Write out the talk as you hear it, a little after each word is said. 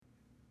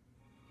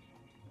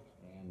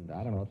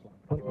I don't know.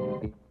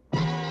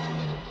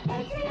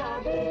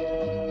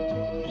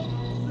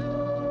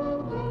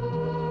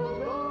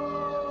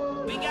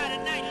 We got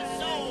a night of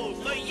soul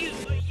for you.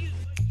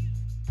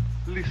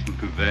 Listen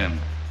to them.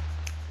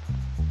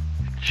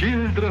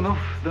 Children of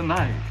the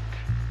night.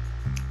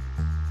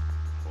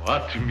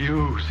 What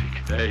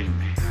music they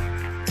make.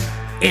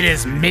 It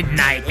is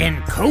midnight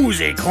in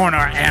Cozy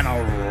Corner and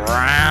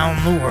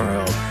around the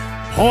world.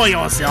 Pour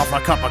yourself a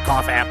cup of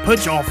coffee,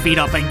 put your feet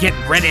up, and get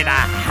ready to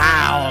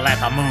howl at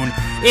the moon.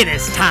 It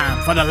is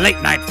time for the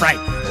Late Night Fright,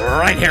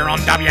 right here on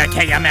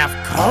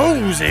WKMF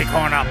Cozy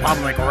Corner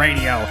Public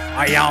Radio.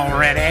 Are y'all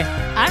ready?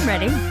 I'm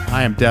ready.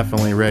 I am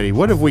definitely ready.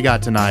 What have we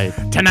got tonight?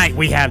 Tonight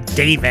we have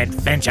David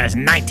Fincher's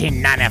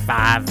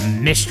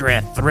 1995 mystery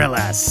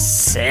thriller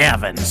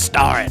 7,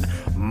 starring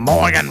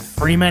Morgan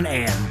Freeman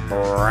and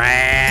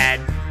Brad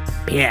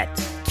Pitt.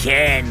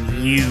 Can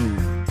you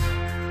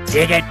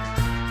dig it?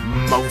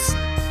 Most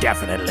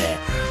definitely.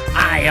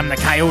 I am the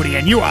Coyote,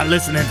 and you are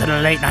listening to the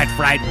Late Night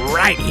Fright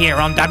right here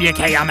on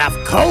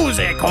WKMF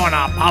Cozy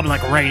Corner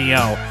Public Radio.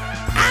 Ow!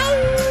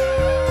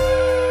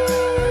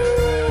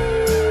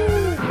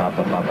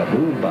 Baba baba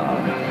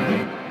booba.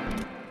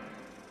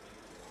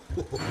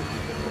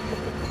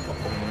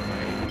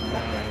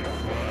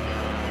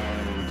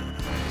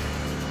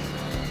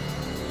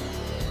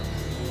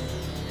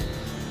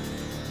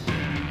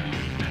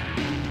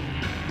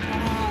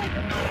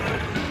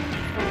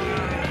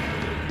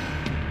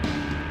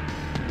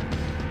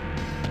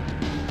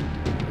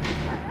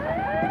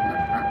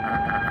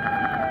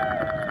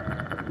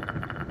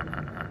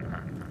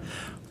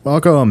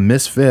 Welcome,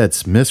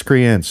 misfits,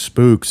 miscreants,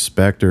 spooks,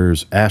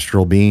 specters,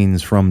 astral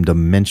beings from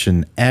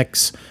Dimension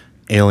X,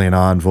 alien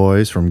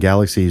envoys from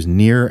galaxies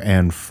near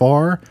and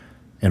far,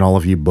 and all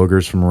of you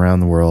boogers from around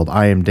the world.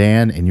 I am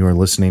Dan, and you are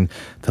listening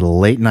to the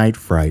Late Night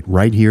Fright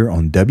right here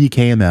on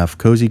WKMF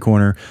Cozy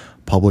Corner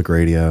Public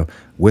Radio.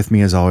 With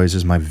me, as always,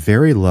 is my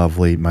very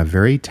lovely, my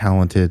very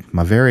talented,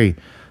 my very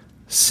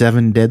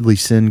Seven Deadly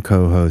Sin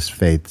co-host,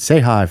 Faith. Say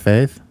hi,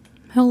 Faith.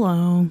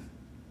 Hello.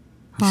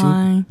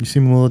 Hi. You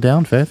seem a little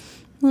down, Faith.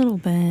 A little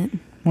bit.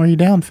 Why are you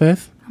down,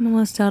 Faith? I'm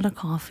almost out of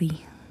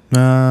coffee.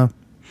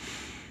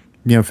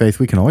 Faith,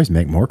 we can always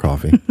make more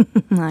coffee.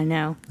 I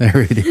know.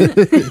 There it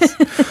is.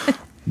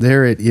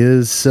 There it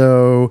is.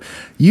 So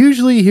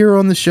usually here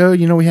on the show,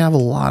 we have a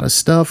lot of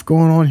stuff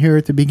going on here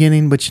at the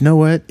beginning, but you know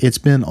what? It's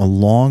been a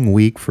long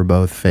week for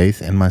both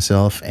Faith and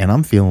myself, and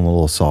I'm feeling a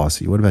little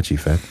saucy. What about you,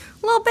 Faith?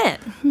 A little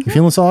bit. You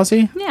feeling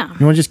saucy? Yeah.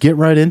 You want to just get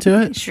right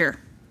into it? Sure.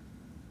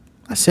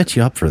 I set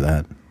you up for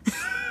that.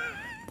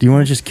 Do you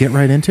want to just get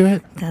right into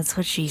it? That's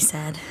what she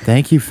said.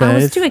 Thank you, Faith. I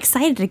was too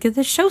excited to get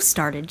the show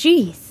started.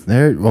 Jeez.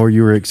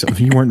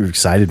 You weren't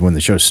excited when the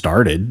show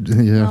started.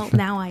 Well,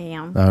 now I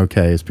am.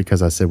 Okay, it's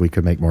because I said we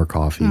could make more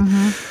coffee.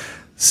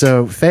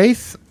 So,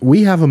 Faith,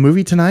 we have a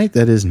movie tonight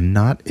that is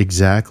not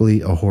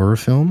exactly a horror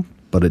film,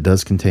 but it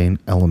does contain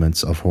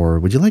elements of horror.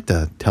 Would you like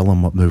to tell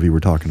them what movie we're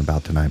talking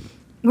about tonight?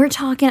 We're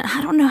talking,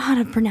 I don't know how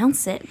to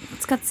pronounce it.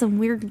 It's got some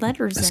weird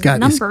letters and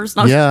numbers.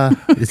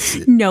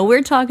 No,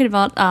 we're talking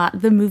about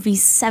the movie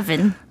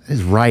Seven.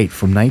 Is right,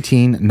 from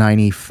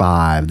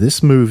 1995.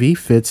 This movie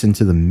fits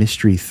into the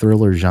mystery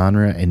thriller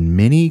genre, and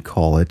many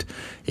call it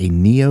a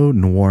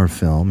neo-noir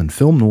film. And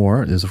film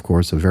noir is, of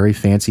course, a very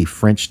fancy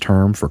French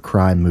term for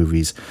crime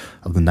movies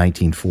of the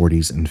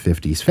 1940s and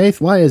 50s.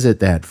 Faith, why is it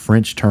that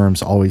French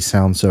terms always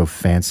sound so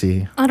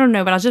fancy? I don't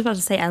know, but I was just about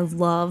to say I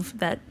love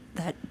that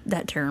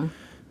term.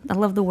 I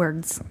love the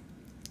words.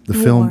 The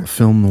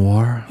film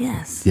noir?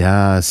 Yes.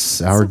 Yes.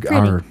 Our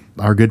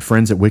good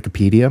friends at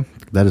Wikipedia,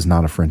 that is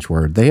not a French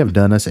word. They have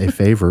done us a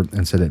favor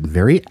and said it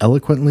very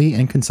eloquently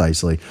and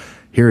concisely.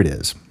 Here it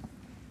is.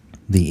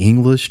 The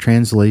English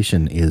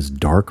translation is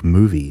dark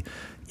movie,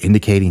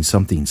 indicating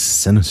something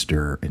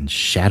sinister and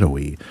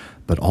shadowy,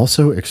 but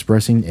also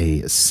expressing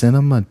a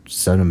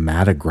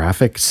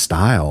cinematographic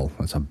style.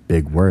 That's a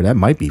big word. That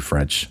might be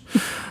French.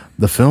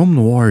 The film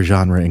noir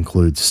genre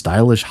includes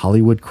stylish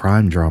Hollywood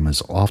crime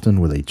dramas, often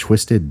with a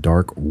twisted,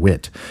 dark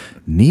wit.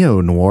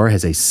 Neo-noir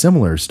has a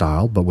similar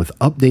style, but with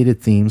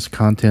updated themes,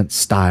 content,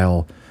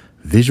 style,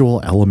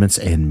 visual elements,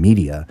 and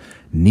media.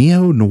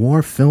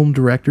 Neo-noir film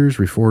directors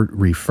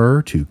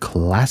refer to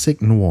classic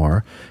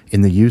noir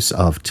in the use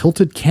of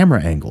tilted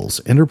camera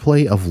angles,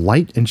 interplay of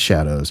light and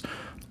shadows,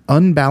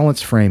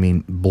 unbalanced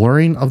framing,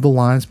 blurring of the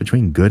lines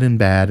between good and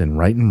bad and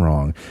right and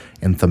wrong,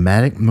 and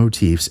thematic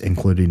motifs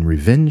including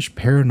revenge,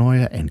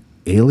 paranoia, and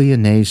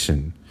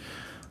alienation.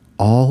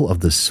 All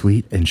of the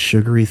sweet and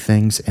sugary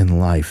things in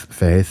life,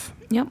 Faith.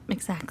 Yep,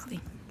 exactly.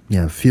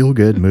 Yeah,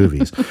 feel-good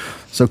movies.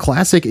 So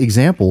classic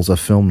examples of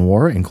film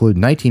noir include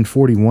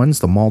 1941's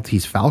The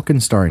Maltese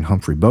Falcon starring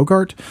Humphrey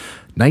Bogart,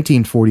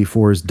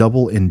 1944's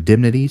Double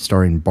Indemnity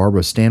starring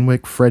Barbara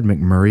Stanwyck, Fred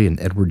McMurray, and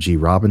Edward G.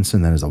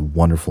 Robinson. That is a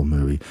wonderful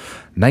movie.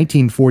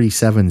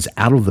 1947's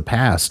Out of the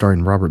Past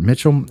starring Robert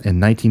Mitchum,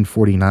 and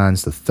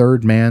 1949's The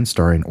Third Man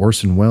starring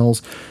Orson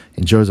Welles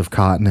and Joseph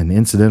Cotton. And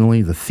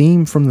incidentally, the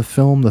theme from the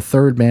film The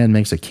Third Man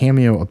makes a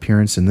cameo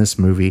appearance in this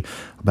movie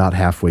about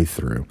halfway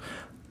through.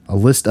 A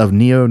list of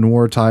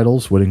neo-noir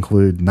titles would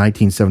include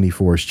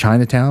 1974's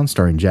Chinatown,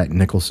 starring Jack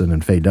Nicholson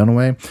and Faye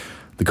Dunaway,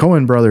 the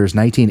Coen brothers'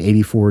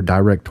 1984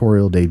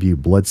 directorial debut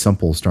Blood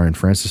Simple, starring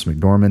Frances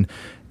McDormand,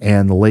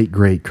 and the late,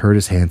 great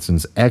Curtis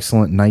Hanson's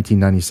excellent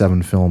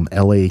 1997 film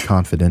L.A.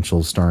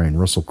 Confidential, starring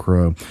Russell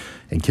Crowe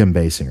and Kim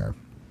Basinger.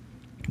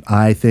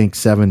 I think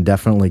Seven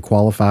definitely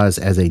qualifies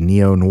as a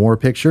neo-noir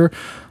picture,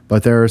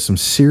 but there are some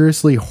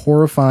seriously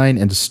horrifying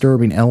and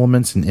disturbing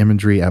elements and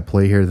imagery at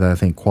play here that I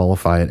think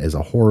qualify it as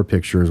a horror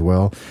picture as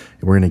well.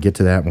 And we're going to get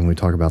to that when we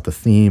talk about the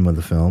theme of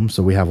the film.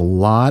 So we have a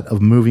lot of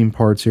moving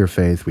parts here,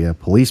 Faith. We have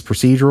police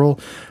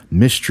procedural,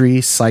 mystery,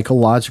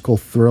 psychological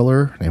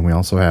thriller, and we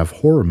also have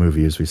horror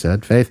movie, as we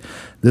said. Faith,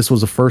 this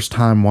was a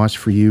first-time watch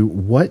for you.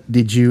 What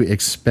did you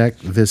expect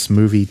this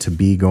movie to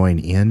be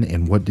going in,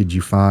 and what did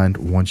you find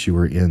once you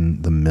were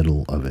in the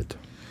middle of it?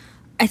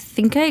 I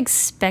think I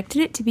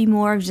expected it to be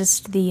more of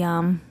just the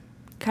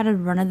kind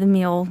of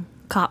run-of-the-mill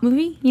cop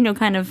movie. You know,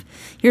 kind of,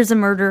 here's a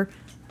murder,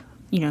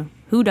 you know,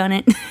 who done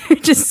it?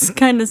 Just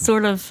kind of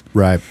sort of,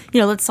 right. You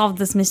know, let's solve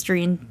this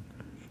mystery and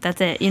that's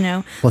it, you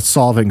know. Let's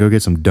solve it and go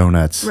get some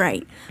donuts.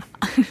 Right.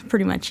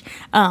 Pretty much.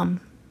 But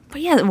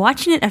yeah,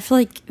 watching it, I feel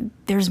like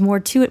there's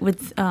more to it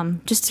with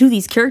just who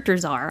these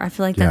characters are. I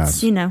feel like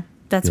that's, you know,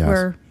 that's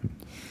where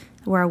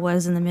I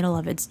was in the middle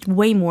of it. It's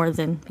way more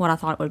than what I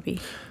thought it would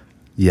be.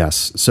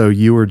 Yes. So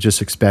you were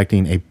just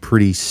expecting a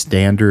pretty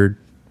standard,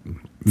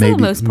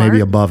 maybe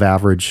above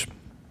average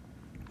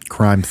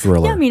crime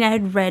thriller. Yeah, I mean, I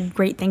had read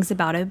great things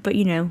about it, but,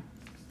 you know,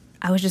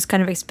 I was just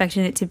kind of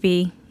expecting it to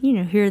be, you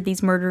know, here are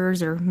these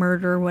murderers or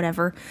murder or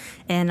whatever,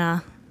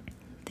 and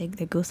they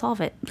go solve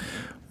it.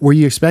 Were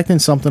you expecting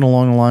something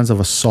along the lines of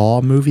a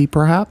Saw movie,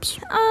 perhaps?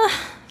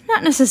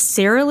 Not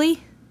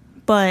necessarily,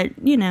 but,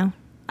 you know,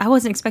 I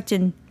wasn't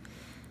expecting...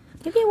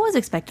 Maybe I was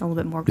expecting a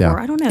little bit more gore.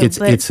 I don't know. It's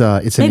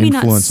an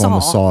influence on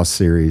the Saw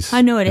series.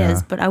 I know it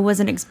is, but I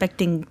wasn't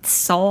expecting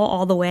Saw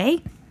all the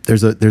way.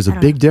 There's a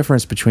big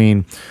difference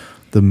between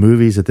the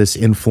movies that this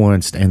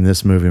influenced and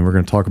this movie, and we're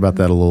going to talk about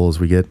that a little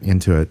as we get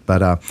into it.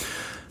 But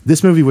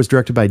this movie was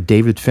directed by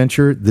David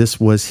Fincher. This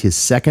was his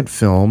second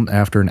film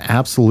after an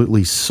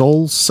absolutely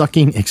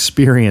soul-sucking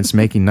experience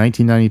making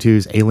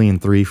 1992's Alien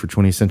 3 for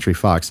 20th Century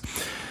Fox.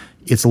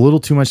 It's a little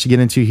too much to get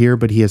into here,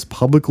 but he has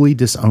publicly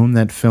disowned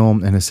that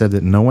film and has said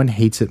that no one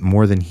hates it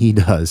more than he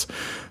does.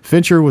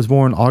 Fincher was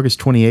born August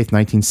 28th,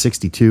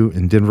 1962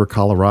 in Denver,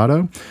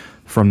 Colorado.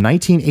 From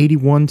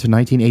 1981 to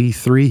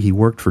 1983, he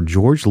worked for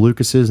George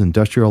Lucas's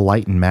Industrial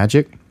Light and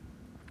Magic.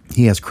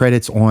 He has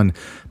credits on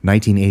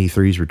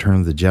 1983's Return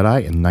of the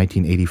Jedi and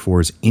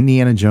 1984's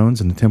Indiana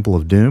Jones and the Temple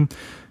of Doom.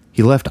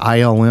 He left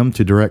ILM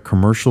to direct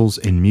commercials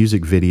and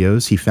music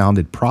videos. He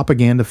founded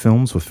propaganda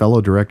films with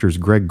fellow directors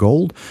Greg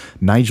Gold,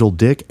 Nigel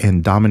Dick,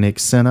 and Dominic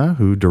Sena,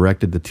 who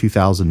directed the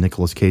 2000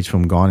 Nicolas Cage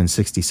film Gone in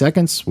 60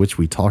 Seconds, which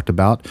we talked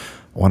about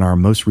on our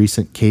most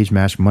recent Cage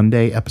Mash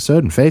Monday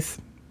episode. And Faith,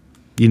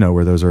 you know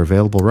where those are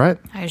available, right?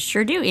 I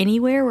sure do.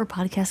 Anywhere where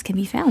podcasts can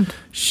be found.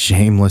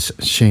 Shameless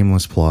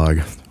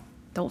plug.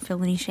 Don't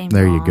feel any shame.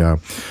 There you go.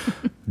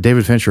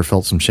 David Fincher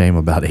felt some shame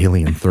about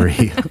Alien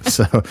 3.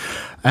 So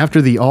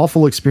after the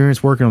awful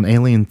experience working on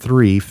Alien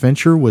 3,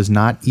 Fincher was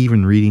not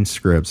even reading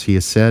scripts. He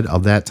has said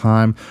of that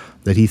time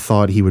that he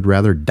thought he would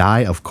rather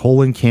die of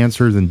colon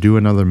cancer than do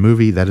another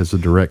movie. That is a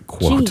direct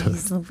quote.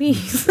 Jeez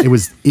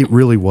Louise. It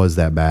really was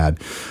that bad.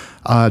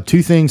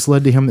 Two things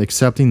led to him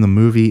accepting the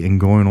movie and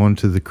going on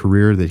to the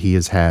career that he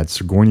has had: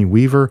 Sigourney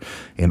Weaver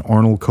and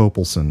Arnold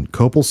Kopelson.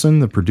 Kopelson,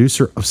 the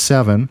producer of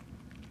Seven,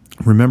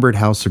 remembered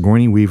how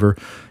Sigourney Weaver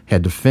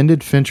had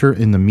defended Fincher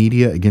in the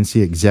media against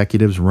the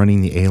executives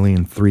running the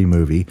Alien 3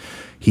 movie.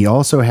 He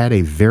also had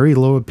a very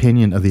low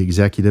opinion of the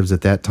executives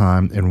at that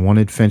time and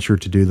wanted Fincher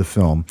to do the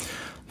film.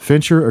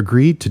 Fincher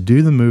agreed to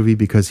do the movie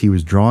because he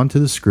was drawn to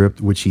the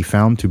script, which he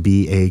found to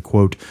be a,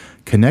 quote,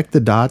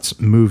 connect-the-dots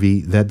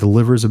movie that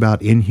delivers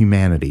about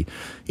inhumanity.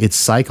 It's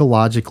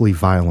psychologically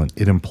violent.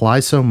 It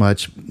implies so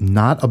much,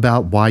 not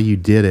about why you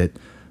did it,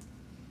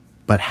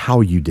 but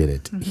how you did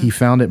it. Mm-hmm. He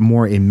found it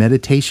more a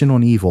meditation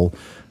on evil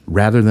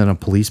rather than a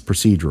police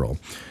procedural.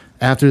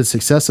 After the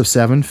success of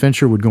Seven,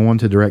 Fincher would go on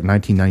to direct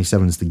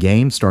 1997's The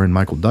Game, starring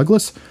Michael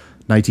Douglas,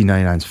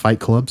 1999's Fight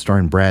Club,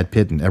 starring Brad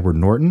Pitt and Edward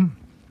Norton,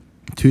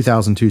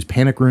 2002's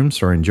Panic Room,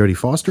 starring Jodie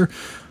Foster,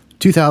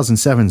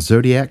 2007's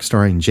Zodiac,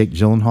 starring Jake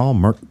Gyllenhaal,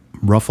 Mark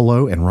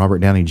Ruffalo, and Robert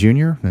Downey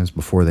Jr., that's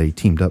before they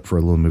teamed up for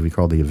a little movie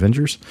called The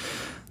Avengers.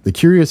 The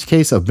Curious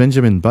Case of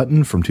Benjamin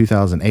Button from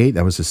 2008,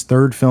 that was his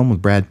third film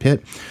with Brad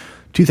Pitt.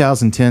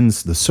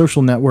 2010's The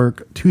Social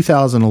Network,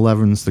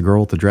 2011's The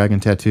Girl with the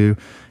Dragon Tattoo,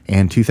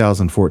 and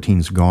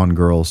 2014's Gone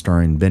Girl,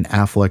 starring Ben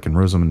Affleck and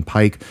Rosamund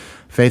Pike.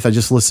 Faith, I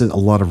just listed a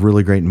lot of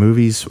really great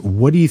movies.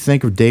 What do you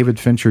think of David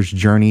Fincher's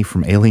journey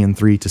from Alien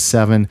 3 to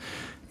 7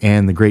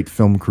 and the great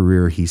film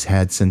career he's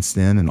had since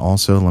then? And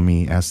also, let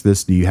me ask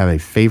this, do you have a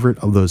favorite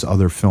of those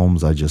other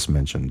films I just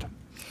mentioned?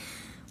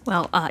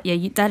 Well,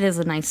 that is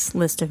a nice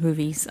list of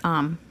movies.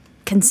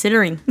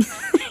 Considering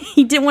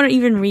he didn't want to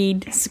even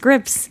read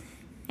scripts,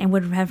 and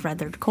would have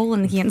rather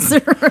colon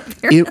cancer.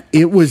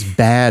 It was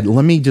bad.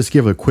 Let me just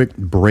give a quick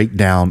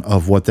breakdown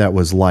of what that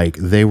was like.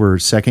 They were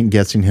second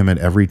guessing him at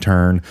every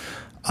turn.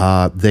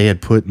 They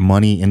had put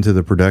money into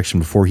the production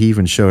before he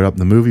even showed up.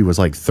 The movie was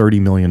like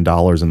 $30 million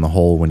in the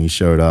hole when he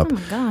showed up. Oh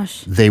my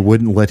gosh. They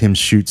wouldn't let him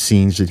shoot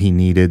scenes that he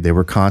needed. They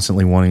were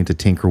constantly wanting to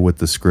tinker with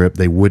the script.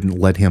 They wouldn't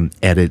let him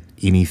edit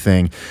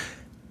anything.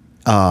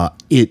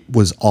 It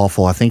was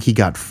awful. I think he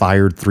got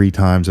fired 3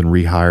 times and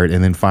rehired.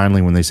 And then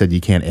finally, when they said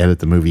you can't edit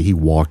the movie, he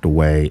walked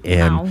away.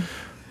 And wow.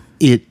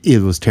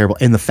 It was terrible.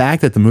 And the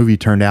fact that the movie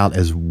turned out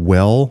as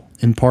well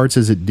in parts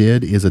as it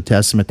did is a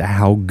testament to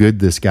how good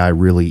this guy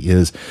really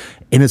is.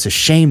 And it's a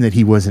shame that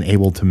he wasn't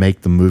able to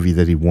make the movie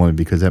that he wanted,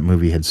 because that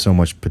movie had so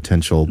much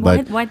potential.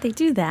 But why'd they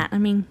do that? I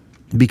mean,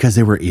 because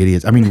they were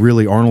idiots. I mean,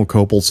 really, Arnold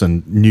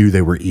Kopelson knew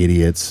they were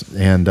idiots.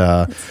 And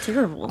it's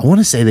terrible. I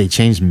want to say they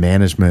changed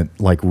management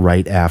like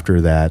right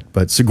after that.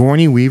 But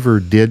Sigourney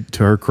Weaver did,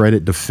 to her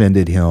credit,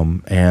 defended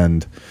him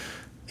and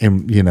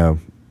you know,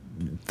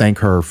 thank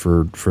her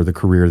for the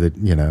career that,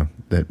 you know,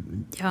 that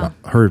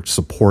her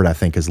support, I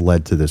think, has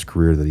led to this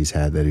career that he's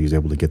had, that he's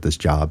able to get this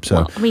job. So,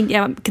 well, I mean,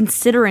 yeah,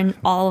 considering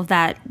all of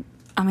that,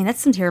 I mean,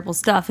 that's some terrible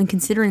stuff. And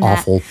considering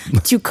awful.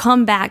 that, to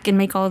come back and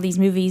make all of these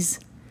movies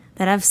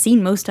that I've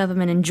seen most of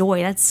them and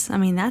enjoy, it's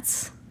something.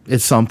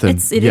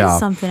 It is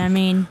something. I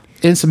mean,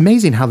 it's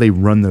amazing how they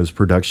run those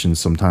productions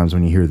sometimes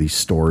when you hear these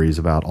stories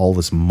about all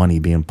this money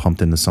being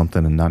pumped into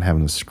something and not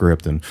having a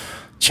script and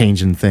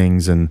changing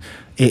things, and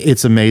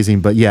it's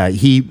amazing. But yeah,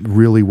 he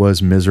really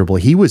was miserable.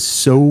 He was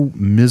so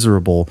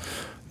miserable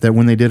that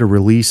when they did a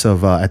release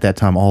of at that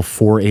time all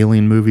 4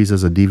 Alien movies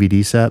as a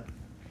DVD set,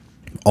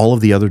 all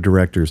of the other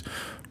directors,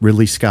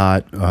 Ridley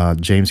Scott,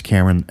 James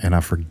Cameron, and I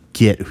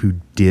forget who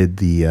did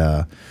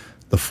the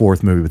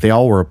 4th movie, but they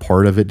all were a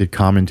part of it, did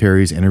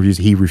commentaries, interviews.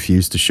 He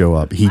refused to show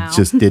up. He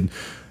just did.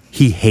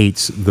 He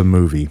hates the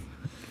movie.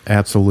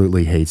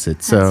 Absolutely hates it.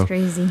 That's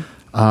crazy.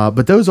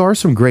 But those are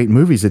some great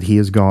movies that he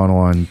has gone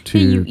on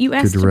to direct. You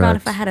asked about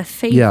if I had a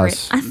favorite.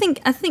 Yes. I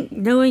think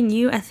knowing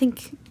you, I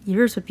think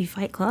yours would be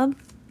Fight Club.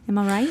 Am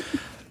I right?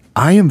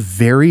 I am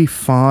very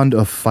fond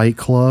of Fight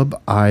Club.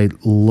 I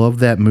love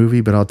that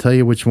movie, but I'll tell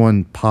you which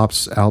one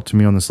pops out to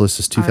me on this list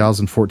is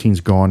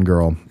 2014's Gone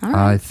Girl.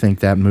 Right. I think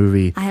that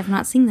movie I have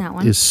not seen that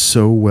one. Is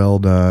so well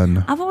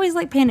done. I've always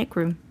liked Panic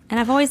Room, and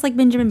I've always liked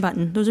Benjamin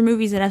Button. Those are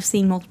movies that I've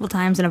seen multiple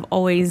times and I've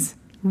always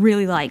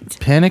really liked.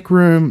 Panic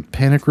Room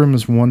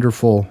is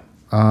wonderful.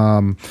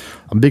 I'm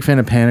a big fan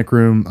of Panic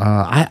Room.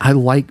 I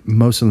like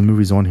most of the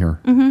movies on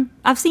here. Mm-hmm.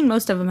 I've seen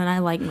most of them, and I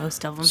like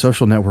most of them.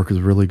 Social Network is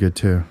really good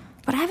too.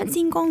 But I haven't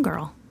seen Gone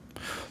Girl.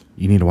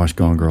 You need to watch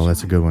Gone Girl.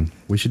 That's a good one.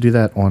 We should do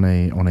that on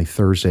a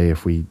Thursday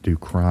if we do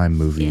crime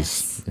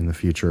movies in the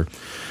future.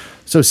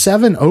 So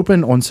Seven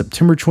opened on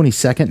September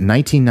 22nd,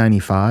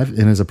 1995,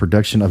 and is a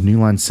production of New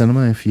Line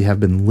Cinema. If you have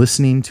been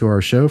listening to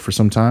our show for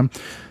some time,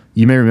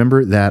 you may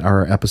remember that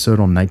our episode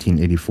on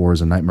 1984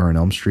 is A Nightmare on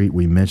Elm Street.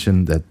 We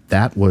mentioned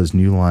that was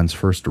New Line's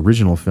first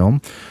original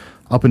film.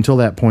 Up until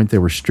that point, they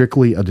were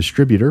strictly a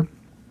distributor.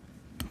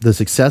 The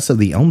success of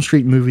the Elm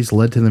Street movies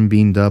led to them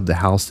being dubbed the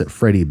house that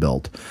Freddy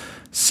built.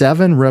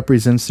 Seven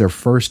represents their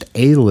first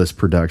A-list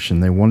production.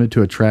 They wanted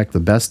to attract the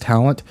best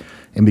talent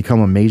and become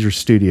a major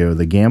studio.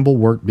 The gamble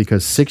worked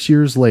because 6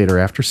 years later,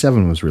 after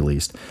Seven was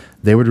released,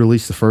 they would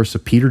release the first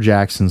of Peter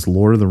Jackson's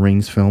Lord of the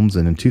Rings films,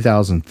 and in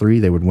 2003,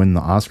 they would win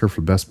the Oscar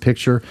for Best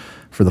Picture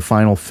for the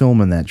final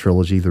film in that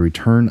trilogy, The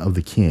Return of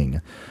the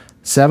King.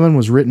 Seven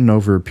was written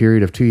over a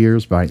period of 2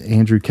 years by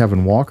Andrew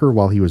Kevin Walker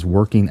while he was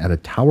working at a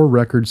Tower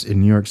Records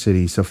in New York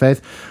City. So,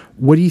 Faith,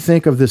 what do you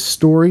think of this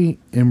story?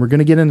 And we're going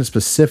to get into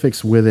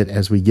specifics with it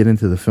as we get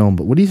into the film,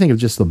 but what do you think of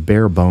just the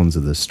bare bones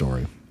of this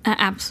story? I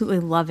absolutely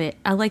love it.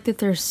 I like that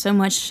there's so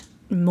much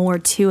more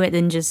to it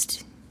than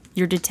just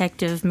your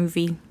detective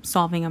movie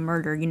solving a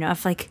murder. You know, I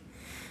feel like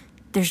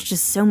there's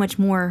just so much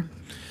more.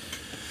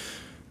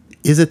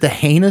 Is it the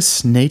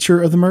heinous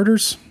nature of the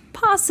murders?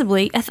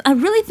 Possibly. I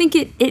really think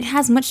it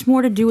has much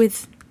more to do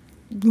with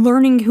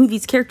learning who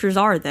these characters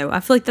are, though. I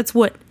feel like that's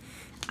what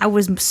I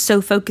was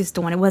so focused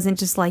on. It wasn't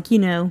just like, you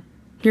know,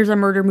 here's a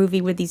murder movie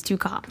with these two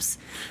cops.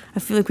 I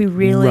feel like we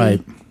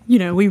really,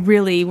 we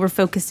really were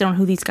focused on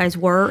who these guys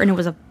were, and it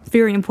was a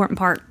very important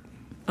part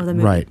of the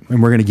movie. Right,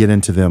 and we're going to get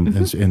into them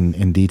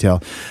in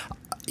detail.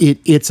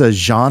 It's a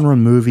genre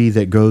movie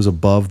that goes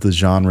above the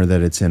genre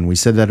that it's in. We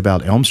said that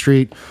about Elm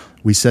Street.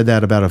 We said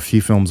that about a few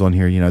films on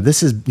here.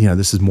 This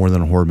is more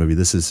than a horror movie.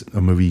 This is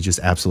a movie you just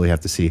absolutely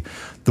have to see.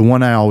 The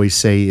one I always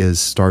say is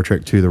Star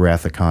Trek II: The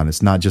Wrath of Khan.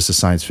 It's not just a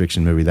science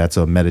fiction movie. That's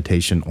a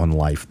meditation on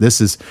life.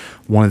 This is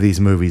one of these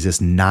movies. It's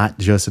not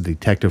just a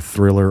detective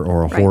thriller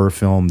or a horror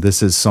film.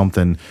 This is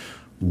something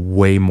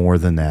way more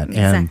than that.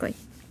 Exactly.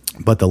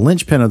 But the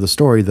linchpin of the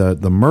story, the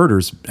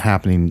murders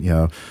happening,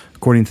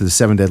 according to the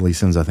Seven Deadly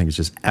Sins, I think it's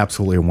just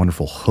absolutely a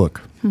wonderful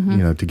hook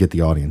to get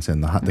the audience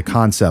in. The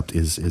concept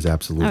is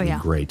absolutely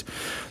great.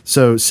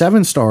 So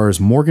 7 stars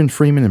Morgan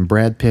Freeman and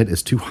Brad Pitt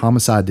as 2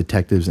 homicide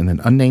detectives in an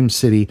unnamed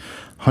city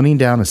hunting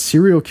down a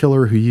serial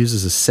killer who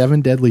uses the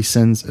 7 deadly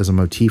sins as a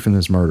motif in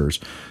his murders.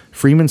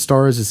 Freeman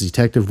stars as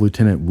Detective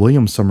Lieutenant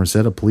William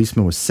Somerset, a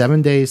policeman with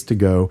 7 days to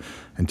go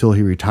until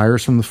he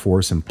retires from the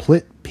force, and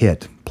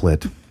Pitt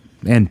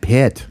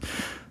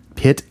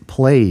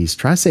plays,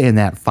 try saying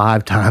that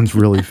 5 times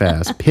really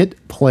fast.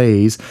 Pitt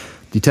plays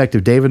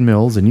Detective David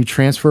Mills, and you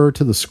transfer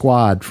to the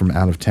squad from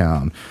out of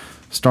town.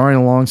 Starring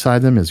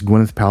alongside them is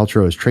Gwyneth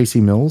Paltrow as Tracy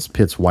Mills,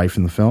 Pitt's wife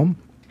in the film.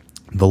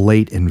 The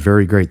late and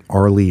very great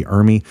Arlie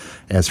Ermey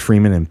as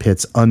Freeman and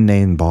Pitt's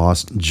unnamed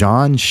boss.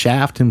 John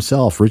Shaft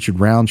himself, Richard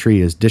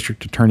Roundtree as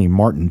District Attorney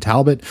Martin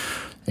Talbot.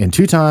 And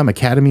 2-time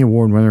Academy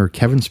Award winner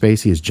Kevin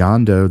Spacey as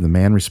John Doe, the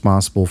man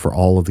responsible for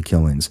all of the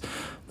killings.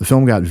 The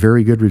film got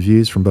very good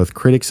reviews from both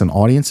critics and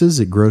audiences.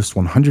 It grossed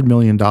 $100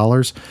 million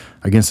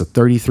against a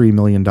 $33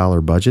 million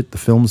budget. The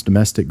film's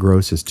domestic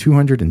gross is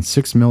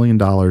 $206 million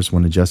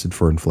when adjusted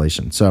for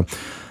inflation. So,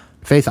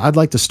 Faith, I'd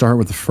like to start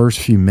with the first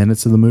few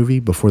minutes of the movie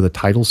before the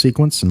title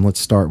sequence, and let's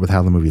start with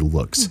how the movie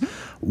looks.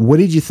 What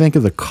did you think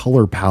of the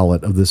color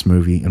palette of this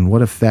movie, and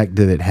what effect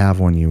did it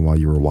have on you while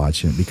you were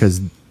watching it?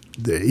 Because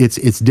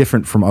it's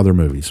different from other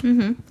movies.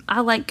 I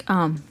like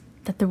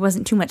that there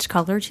wasn't too much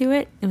color to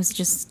it. It was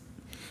just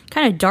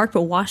kind of dark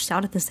but washed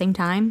out at the same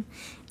time,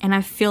 and I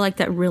feel like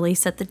that really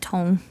set the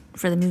tone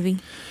for the movie.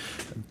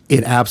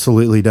 It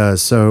absolutely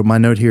does. So my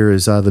note here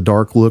is the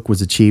dark look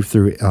was achieved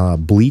through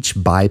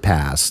bleach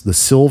bypass. The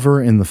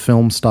silver in the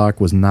film stock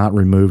was not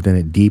removed, and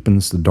it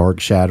deepens the dark,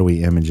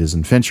 shadowy images.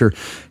 And Fincher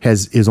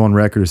is on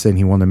record as saying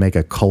he wanted to make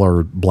a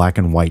color black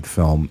and white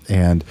film,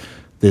 and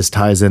this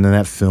ties into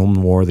that film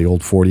noir, the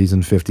old 40s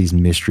and 50s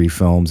mystery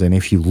films. And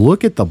if you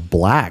look at the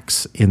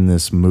blacks in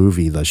this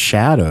movie, the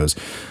shadows,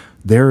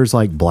 there's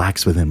like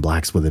blacks within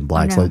blacks within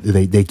blacks. Like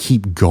they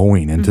keep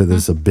going into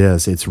this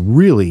abyss. It's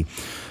really,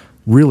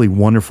 really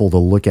wonderful to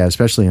look at,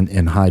 especially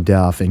in high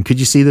def. And could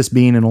you see this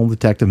being an old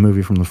detective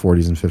movie from the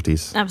 40s and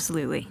 50s?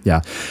 Absolutely. Yeah.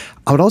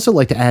 I would also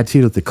like to add,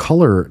 too, that the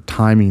color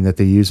timing that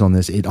they use on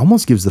this, it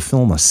almost gives the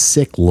film a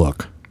sick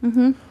look.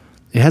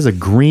 It has a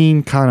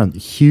green kind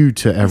of hue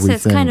to everything.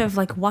 It's kind of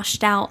like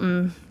washed out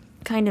and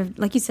kind of,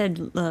 like you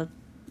said,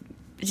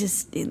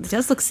 it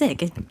does look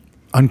sick.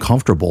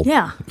 Uncomfortable.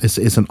 Yeah.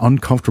 It's an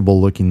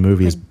uncomfortable looking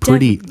movie. It's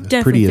pretty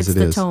as it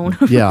is. Tone.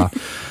 Yeah.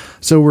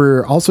 So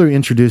we're also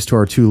introduced to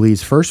our 2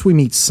 leads. First, we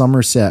meet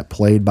Somerset,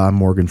 played by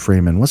Morgan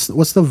Freeman. What's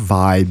the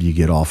vibe you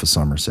get off of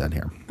Somerset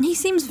here? He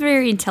seems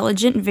very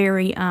intelligent,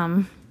 very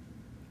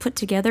put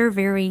together,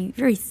 very,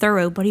 very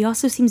thorough, but he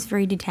also seems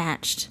very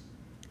detached.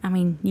 I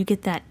mean, you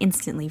get that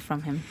instantly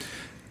from him.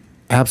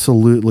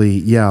 Absolutely.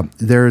 Yeah.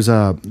 There's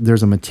a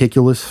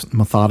meticulous,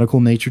 methodical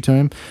nature to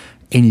him.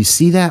 And you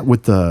see that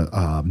with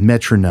the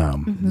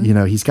metronome.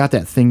 He's got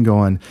that thing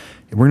going.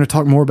 We're going to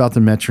talk more about the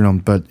metronome,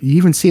 but you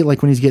even see it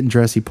like when he's getting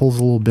dressed, he pulls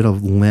a little bit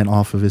of lint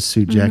off of his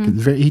suit jacket.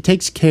 He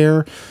takes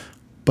care,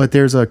 but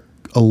there's a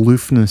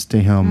aloofness to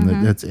him.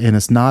 And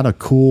it's not a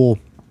cool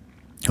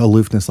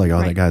aloofness like,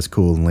 that guy's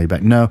cool and laid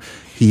back. No,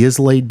 he is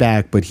laid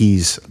back, but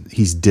he's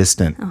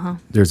distant.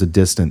 There's a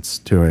distance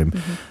to him.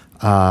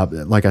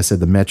 Like I said,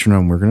 the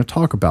metronome, we're going to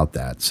talk about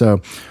that.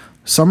 So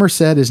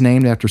Somerset is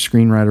named after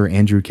screenwriter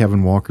Andrew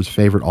Kevin Walker's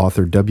favorite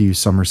author, W.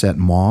 Somerset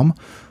Maugham.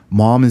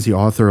 Maugham is the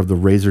author of The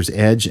Razor's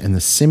Edge and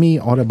the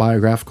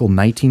semi-autobiographical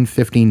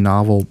 1915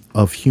 novel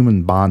Of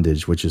Human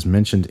Bondage, which is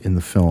mentioned in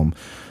the film.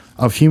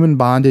 Of Human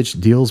Bondage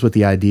deals with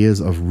the ideas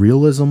of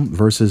realism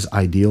versus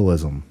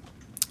idealism.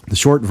 The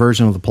short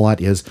version of the plot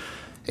is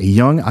a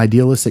young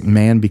idealistic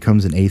man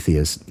becomes an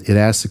atheist. It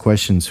asks the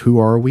questions, who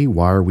are we?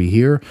 Why are we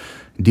here?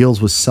 It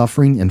deals with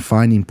suffering and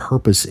finding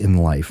purpose in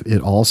life.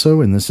 It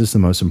also, and this is the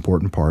most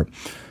important part,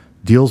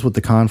 deals with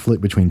the conflict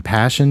between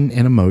passion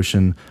and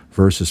emotion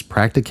versus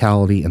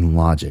practicality and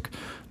logic.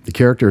 The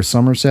character of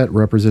Somerset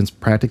represents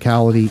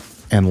practicality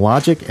and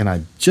logic, and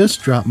I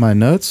just dropped my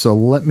notes, so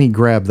let me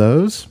grab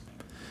those.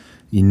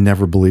 You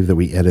never believed that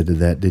we edited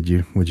that, did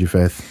you? Would you,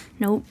 Faith?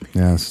 Nope.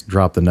 Yes,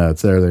 drop the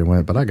notes. There they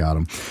went, but I got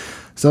them.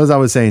 So as I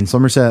was saying,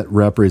 Somerset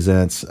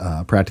represents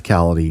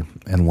practicality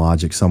and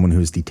logic, someone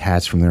who's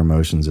detached from their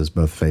emotions, as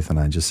both Faith and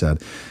I just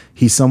said.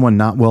 He's someone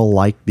not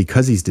well-liked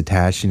because he's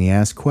detached, and he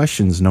asks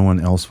questions no one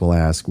else will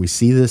ask. We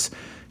see this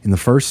in the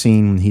first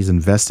scene when he's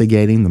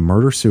investigating the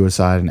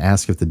murder-suicide and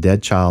asks if the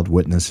dead child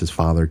witnessed his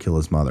father kill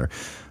his mother.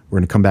 We're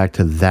going to come back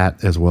to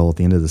that as well at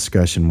the end of the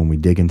discussion when we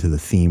dig into the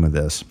theme of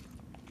this.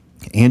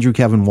 Andrew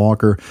Kevin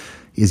Walker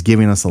is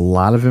giving us a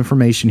lot of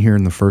information here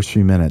in the first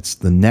few minutes.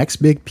 The next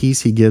big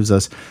piece he gives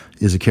us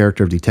is a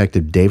character of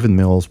Detective David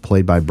Mills,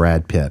 played by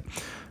Brad Pitt.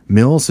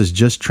 Mills has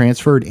just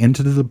transferred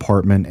into the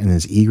department and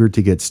is eager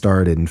to get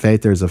started. In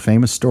fact, there's a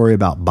famous story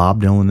about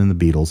Bob Dylan and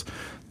the Beatles.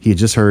 He had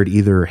just heard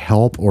either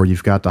help or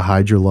you've got to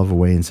hide your love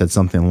away and said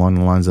something along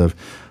the lines of,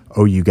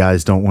 oh, you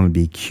guys don't want to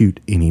be cute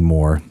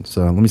anymore.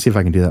 So let me see if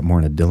I can do that more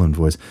in a Dylan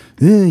voice.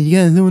 You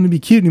guys don't want to be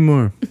cute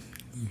anymore.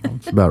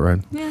 That's about right.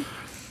 Yeah.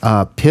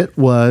 Pitt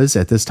was,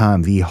 at this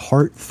time, the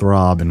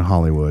heartthrob in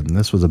Hollywood, and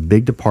this was a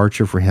big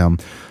departure for him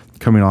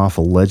coming off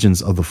of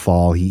Legends of the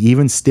Fall. He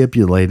even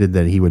stipulated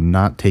that he would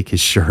not take his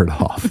shirt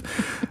off.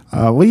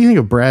 What do you think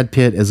of Brad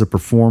Pitt as a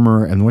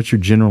performer, and what's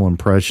your general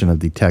impression of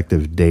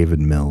Detective David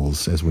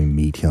Mills as we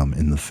meet him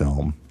in the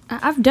film?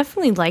 I've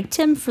definitely liked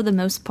him for the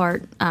most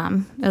part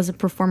as a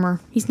performer.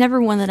 He's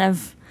never one that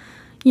I've,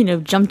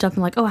 jumped up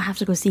and like, oh, I have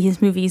to go see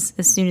his movies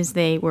as soon as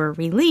they were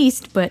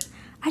released, but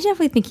I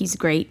definitely think he's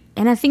great,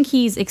 and I think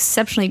he's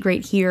exceptionally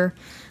great here.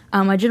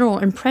 My general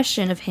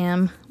impression of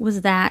him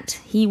was that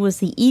he was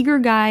the eager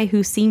guy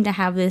who seemed to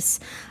have this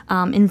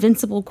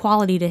invincible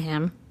quality to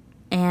him,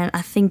 and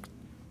I think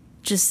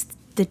just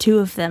the two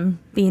of them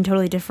being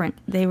totally different,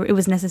 it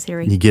was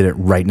necessary. You get it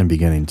right in the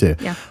beginning too.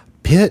 Yeah.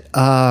 Pitt,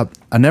 I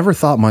never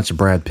thought much of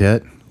Brad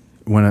Pitt.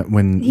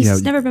 When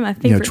he's never been my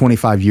favorite.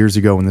 25 years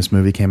ago when this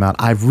movie came out,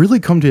 I've really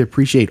come to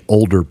appreciate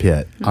older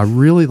Pitt. I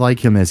really like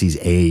him as he's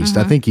aged.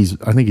 I think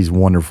he's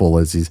wonderful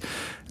as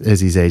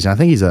he's aged. I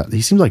think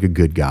he seems like a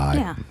good guy.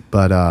 Yeah.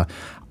 But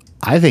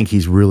I think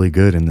he's really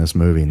good in this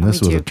movie, and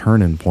this was a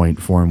turning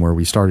point for him where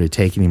we started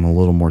taking him a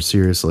little more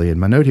seriously. And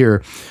my note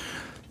here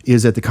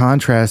is that the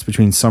contrast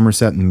between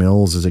Somerset and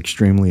Mills is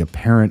extremely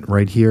apparent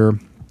right here.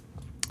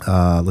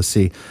 Let's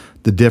see.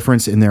 The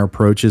difference in their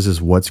approaches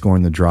is what's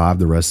going to drive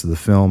the rest of the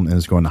film and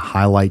is going to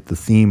highlight the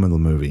theme of the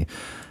movie.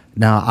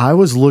 Now, I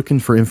was looking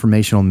for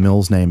information on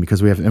Mills' name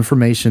because we have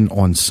information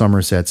on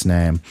Somerset's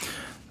name.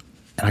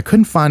 And I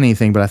couldn't find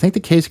anything, but I think the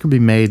case could be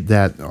made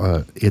that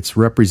it's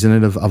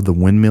representative of the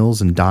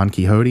windmills in Don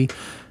Quixote.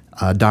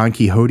 Don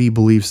Quixote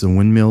believes the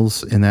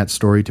windmills in that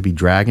story to be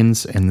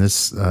dragons, and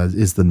this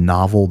is the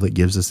novel that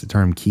gives us the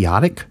term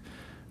quixotic,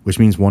 which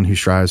means one who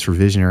strives for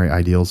visionary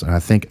ideals. And I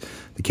think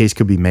the case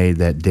could be made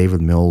that David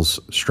Mills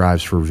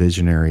strives for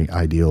visionary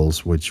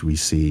ideals, which we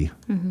see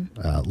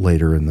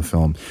later in the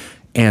film.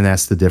 And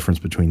that's the difference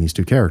between these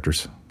two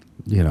characters.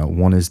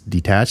 One is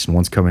detached and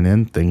one's coming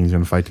in, thinking he's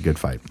going to fight the good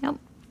fight. Yep.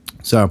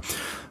 So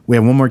we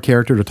have one more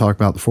character to talk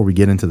about before we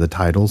get into the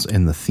titles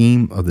and the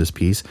theme of this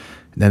piece.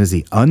 And that is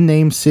the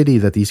unnamed city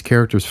that these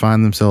characters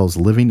find themselves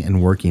living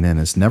and working in.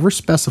 It's never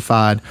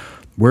specified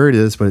where it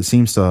is, but it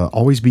seems to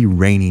always be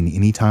raining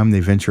anytime they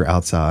venture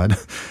outside.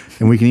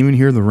 And we can even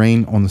hear the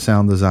rain on the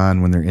sound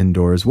design when they're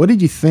indoors. What did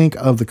you think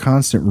of the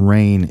constant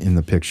rain in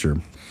the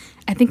picture?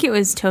 I think it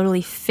was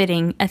totally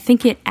fitting. I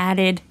think it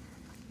added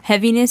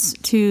heaviness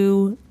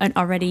to an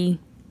already,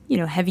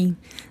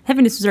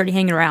 heaviness was already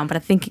hanging around, but I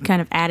think it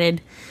kind of added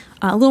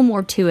a little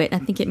more to it. I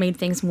think it made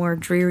things more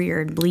dreary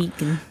and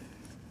bleak. And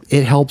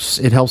it helps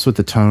with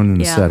the tone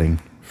and the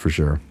setting, for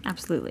sure.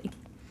 Absolutely.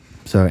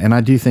 So, and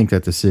I do think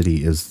that the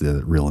city is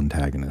the real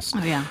antagonist.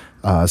 Oh,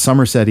 yeah.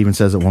 Somerset even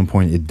says at one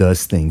point it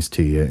does things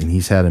to you, and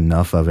he's had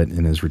enough of it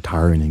and is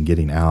retiring and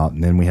getting out.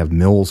 And then we have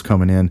Mills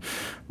coming in,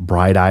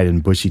 bright-eyed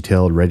and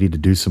bushy-tailed, ready to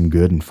do some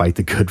good and fight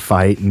the good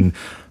fight. And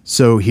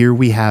so here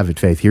we have it,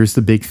 Faith. Here's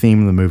the big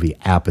theme of the movie,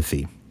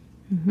 apathy.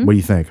 Mm-hmm. What do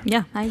you think?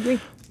 Yeah, I agree.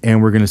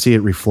 And we're going to see it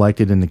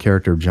reflected in the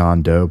character of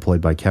John Doe,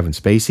 played by Kevin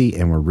Spacey,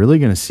 and we're really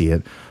going to see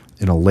it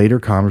in a later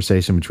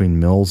conversation between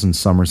Mills and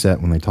Somerset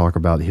when they talk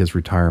about his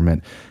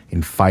retirement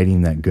and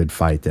fighting that good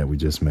fight that we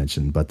just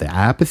mentioned. But the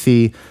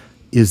apathy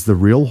is the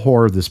real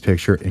horror of this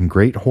picture, and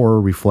great horror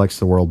reflects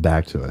the world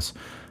back to us.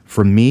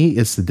 For me,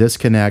 it's the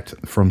disconnect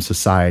from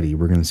society.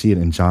 We're going to see it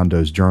in John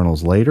Doe's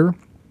journals later,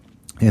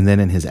 and then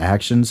in his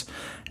actions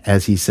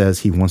as he says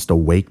he wants to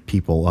wake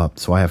people up.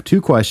 So I have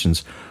two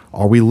questions.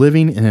 Are we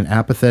living in an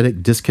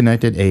apathetic,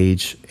 disconnected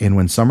age? And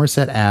when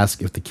Somerset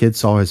asked if the kid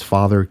saw his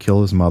father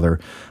kill his mother,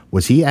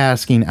 was he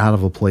asking out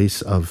of a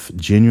place of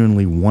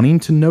genuinely wanting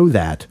to know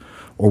that,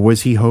 or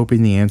was he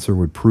hoping the answer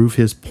would prove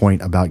his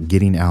point about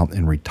getting out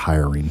and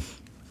retiring?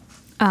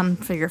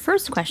 For your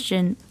first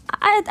question,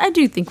 I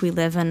do think we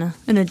live in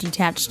a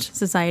detached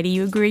society.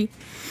 You agree?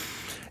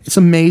 It's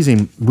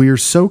amazing. We are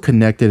so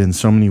connected in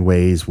so many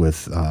ways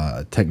with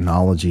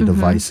technology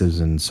devices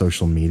and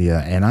social media,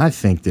 and I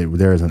think that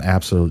there is an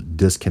absolute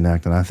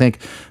disconnect, and I think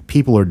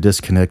people are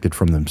disconnected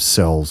from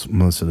themselves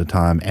most of the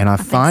time. And I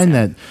find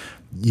that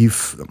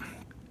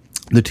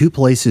the two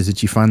places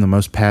that you find the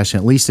most passion,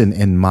 at least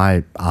in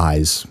my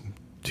eyes,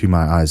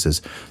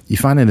 is you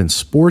find it in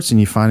sports and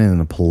you find it in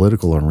the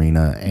political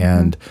arena.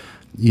 And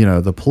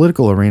the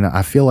political arena,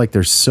 I feel like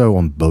there's so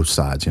on both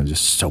sides,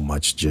 just so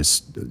much,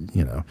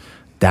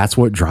 that's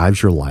what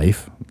drives your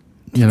life,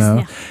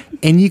 Yeah.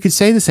 And you could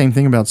say the same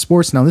thing about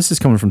sports. Now, this is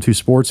coming from two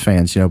sports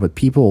fans, but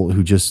people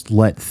who just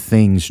let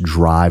things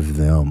drive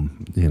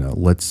them, they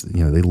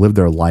live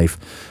their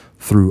life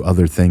through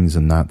other things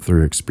and not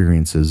through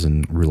experiences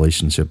and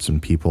relationships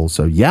and people.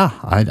 So yeah,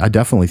 I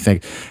definitely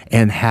think,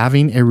 and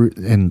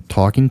and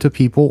talking to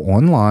people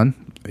online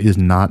is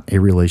not a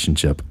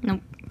relationship.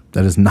 Nope.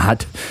 That is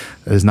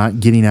not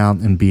getting out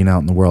and being out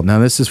in the world. Now,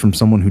 this is from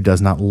someone who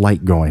does not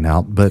like going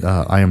out, but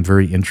I am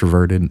very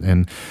introverted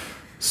and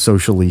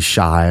socially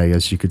shy, I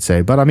guess you could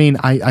say. But I mean,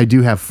 I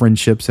do have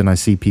friendships and I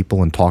see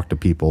people and talk to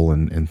people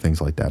and things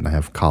like that, and I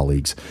have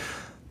colleagues.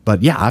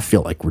 But yeah, I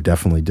feel like we're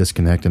definitely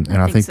disconnected. And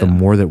I think the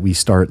more that we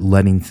start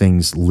letting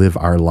things live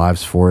our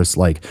lives for us,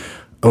 like,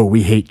 oh,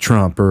 we hate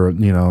Trump, or,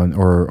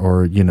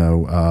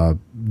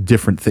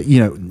 different things,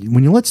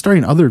 when you let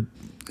starting other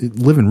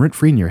living rent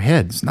free in your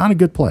head, it's not a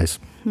good place.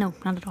 No,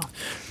 not at all.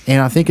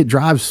 And I think it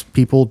drives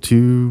people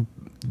to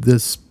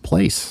this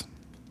place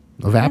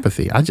of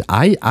apathy.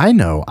 I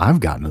know I've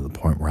gotten to the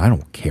point where I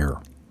don't care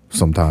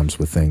sometimes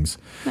with things.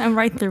 I'm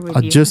right there with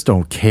you. I just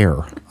don't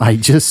care. I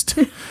just,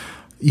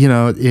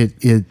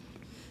 it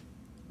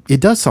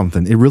does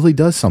something. It really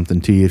does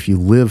something to you if you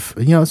live,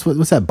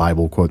 what's that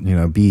Bible quote,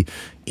 be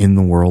in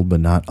the world but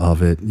not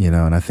of it,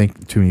 and I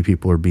think too many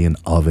people are being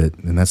of it,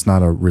 and that's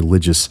not a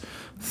religious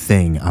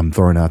thing I'm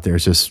throwing out there.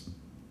 It's just,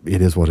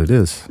 it is what it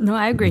is. No,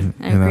 I agree.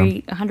 I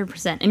agree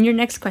 100%. And your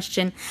next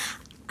question,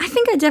 I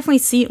think I definitely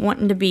see it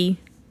wanting to be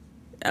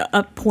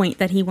a point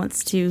that he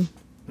wants to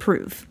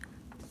prove.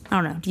 I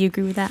don't know. Do you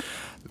agree with that?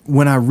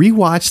 When I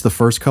rewatched the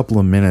first couple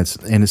of minutes,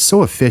 and it's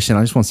so efficient,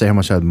 I just want to say how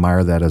much I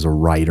admire that as a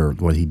writer,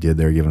 what he did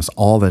there, giving us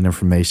all that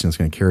information that's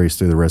going to carry us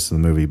through the rest of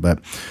the movie. But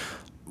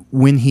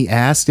when he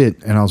asked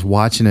it, and I was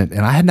watching it,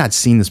 and I had not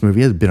seen this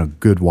movie. It had been a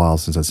good while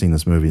since I'd seen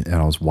this movie, and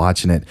I was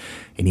watching it,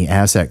 and he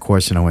asked that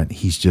question. I went,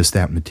 he's just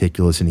that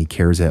meticulous, and he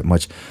cares that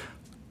much.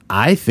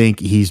 I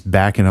think he's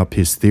backing up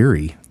his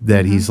theory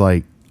that he's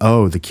like,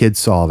 oh, the kid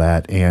saw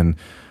that, and,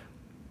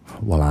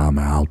 well, I'm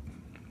out.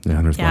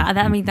 There's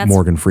that's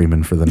Morgan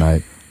Freeman for the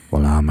night.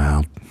 Well, I'm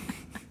out.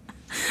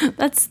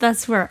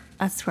 That's where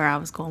I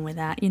was going with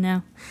that.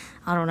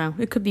 I don't know.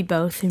 It could be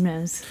both. Who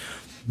knows?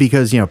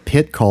 Because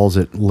Pitt calls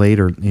it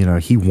later.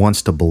 He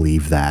wants to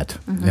believe that,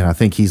 and I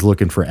think he's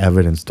looking for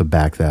evidence to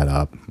back that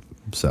up.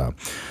 So,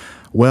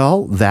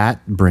 well,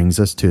 that brings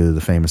us to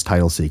the famous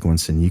title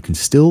sequence, and you can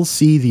still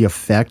see the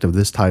effect of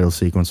this title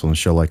sequence on a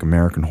show like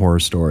American Horror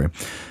Story.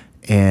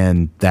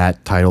 And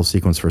that title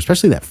sequence, for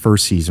especially that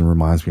first season,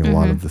 reminds me a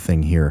lot of The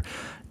Thing here.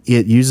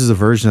 It uses a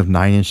version of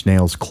Nine Inch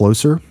Nails'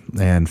 Closer,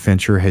 and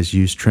Fincher has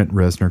used Trent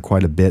Reznor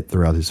quite a bit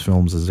throughout his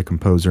films as a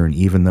composer, and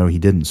even though he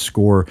didn't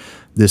score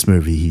this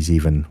movie, he's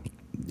even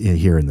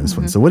here in this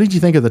one. So what did you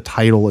think of the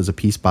title as a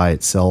piece by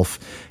itself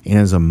and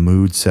as a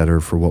mood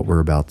setter for what we're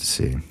about to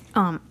see?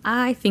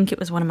 I think it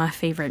was one of my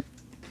favorite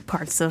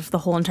parts of the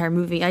whole entire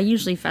movie. I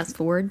usually fast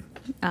forward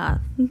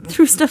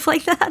through stuff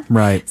like that.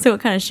 Right. So it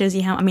kind of shows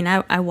you how,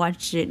 I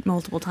watched it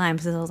multiple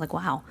times because I was like,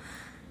 wow,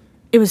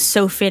 it was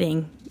so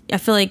fitting. I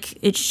feel like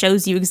it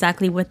shows you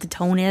exactly what the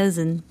tone is,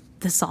 and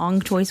the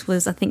song choice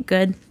was, I think,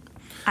 good.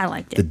 I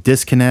liked it. The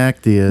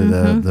disconnect,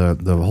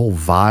 the whole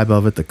vibe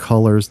of it, the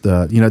colors,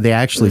 they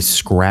actually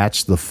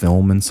scratched the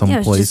film in some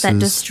places. Yeah, it was just that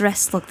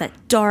distressed look, that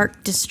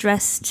dark,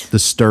 distressed.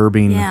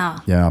 Disturbing. Yeah.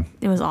 Yeah.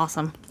 It was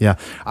awesome. Yeah.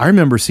 I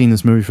remember seeing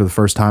this movie for the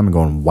first time and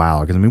going,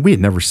 wow. Because, we had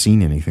never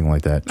seen anything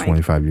like that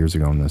 25 years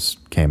ago when this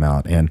came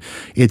out. And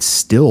it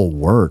still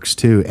works,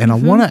 too. And I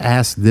want to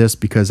ask this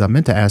because I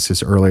meant to ask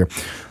this earlier.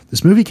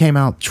 This movie came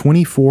out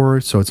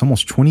so it's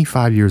almost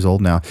 25 years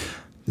old now.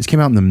 This came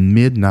out in the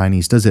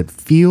mid-'90s. Does it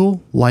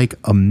feel like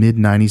a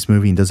mid-'90s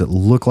movie, and does it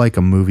look like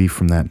a movie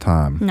from that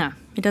time? No,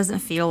 it doesn't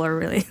feel or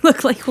really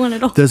look like one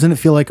at all. Doesn't it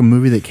feel like a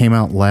movie that came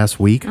out last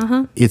week?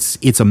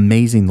 It's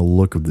amazing, the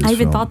look of this film. I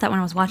even thought that when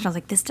I was watching. I was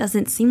like, this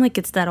doesn't seem like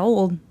it's that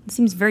old. It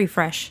seems very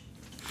fresh.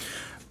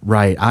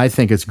 Right. I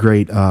think it's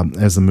great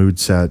as a mood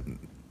setter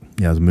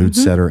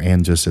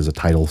and just as a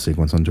title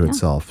sequence unto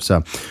itself.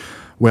 So,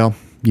 well,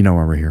 you know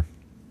why we're here.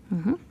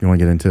 You want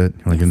to get into it?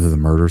 You want to get into the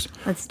murders?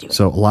 Let's do it.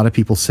 So a lot of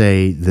people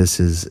say this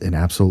is an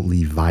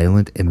absolutely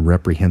violent and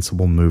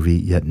reprehensible movie,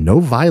 yet no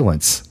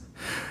violence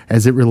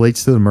as it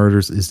relates to the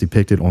murders is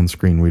depicted on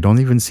screen. We don't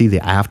even see the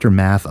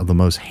aftermath of the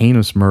most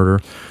heinous murder,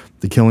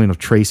 the killing of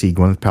Tracy,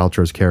 Gwyneth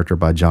Paltrow's character,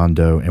 by John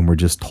Doe, and we're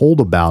just told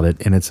about it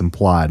and it's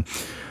implied.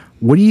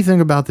 What do you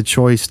think about the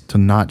choice to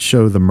not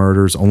show the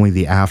murders, only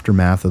the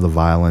aftermath of the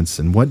violence?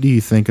 And what do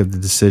you think of the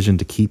decision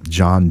to keep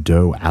John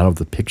Doe out of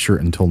the picture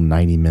until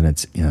 90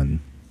 minutes in?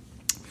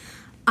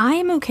 I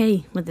am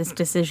okay with this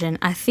decision.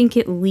 I think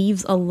it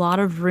leaves a lot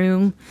of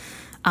room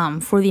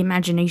for the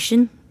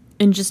imagination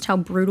and just how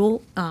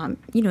brutal,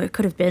 it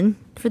could have been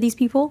for these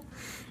people.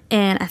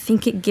 And I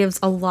think it gives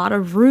a lot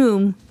of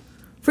room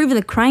for even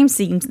the crime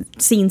scenes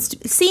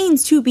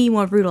to be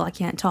more brutal. I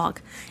can't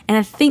talk. And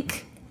I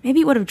think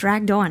maybe it would have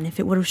dragged on if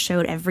it would have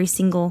showed every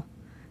single,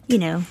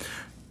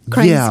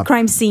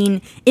 crime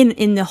scene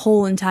in the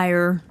whole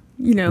entire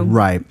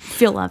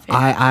feel of it.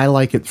 I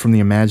like it from the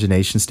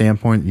imagination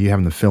standpoint. You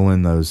having to fill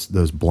in those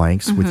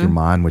blanks with your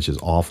mind, which is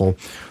awful.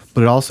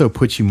 But it also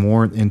puts you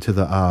more into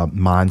the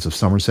minds of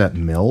Somerset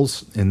and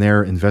Mills in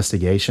their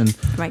investigation.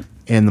 Right.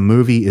 And the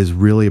movie is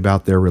really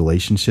about their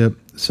relationship.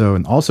 So,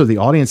 and also the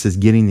audience is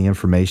getting the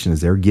information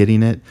as they're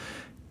getting it.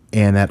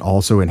 And that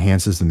also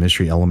enhances the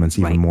mystery elements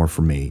even more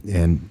for me.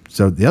 And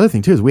so the other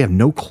thing, too, is we have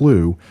no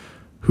clue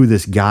who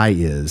this guy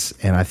is,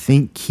 and I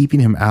think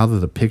keeping him out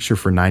of the picture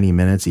for 90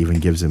 minutes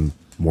even gives him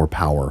more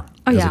power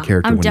as a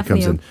character when he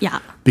comes in.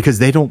 Because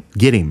they don't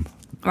get him.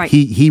 Right.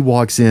 He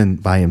walks in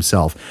by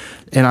himself.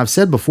 And I've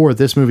said before,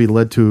 this movie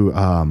led to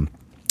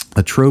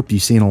a trope you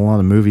see in a lot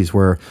of movies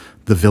where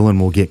the villain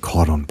will get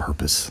caught on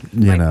purpose,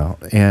 you know,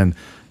 and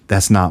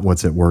that's not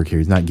what's at work here.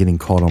 He's not getting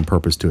caught on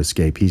purpose to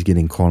escape. He's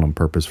getting caught on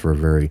purpose for a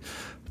very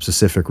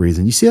specific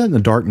reason. You see that in The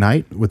Dark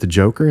Knight with the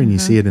Joker, and you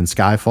see it in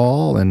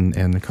Skyfall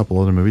and a couple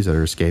other movies that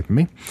are escaping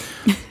me.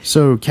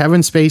 So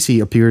Kevin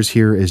Spacey appears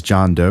here as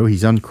John Doe.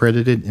 He's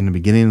uncredited in the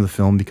beginning of the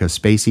film because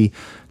Spacey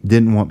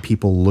didn't want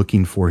people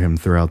looking for him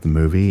throughout the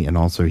movie, and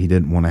also he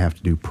didn't want to have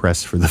to do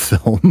press for the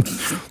film.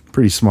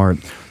 Pretty smart.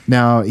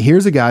 Now,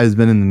 here's a guy who's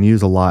been in the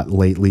news a lot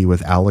lately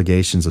with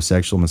allegations of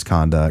sexual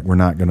misconduct. We're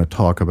not going to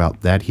talk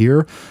about that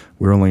here.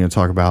 We're only going to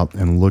talk about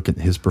and look at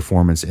his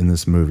performance in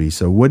this movie.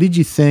 So what did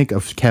you think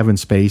of Kevin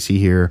Spacey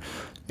here?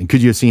 And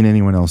could you have seen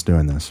anyone else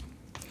doing this?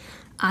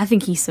 I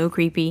think he's so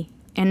creepy.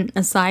 And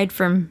aside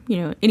from, you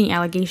know, any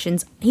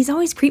allegations, he's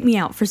always creeped me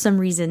out for some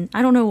reason.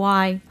 I don't know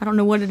why. I don't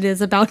know what it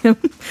is about him,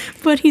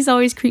 but he's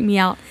always creeped me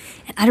out.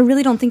 And I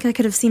really don't think I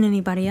could have seen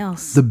anybody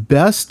else. The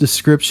best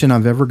description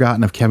I've ever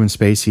gotten of Kevin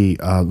Spacey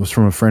was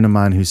from a friend of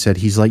mine who said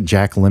he's like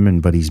Jack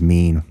Lemmon, but he's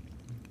mean.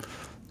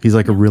 He's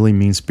like a really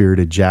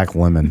mean-spirited Jack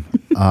Lemmon,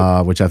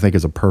 which I think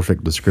is a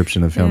perfect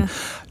description of him. Yeah.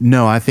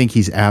 No, I think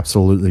he's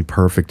absolutely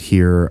perfect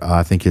here.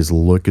 I think his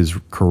look is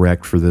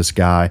correct for this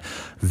guy.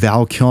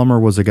 Val Kilmer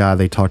was a guy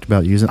they talked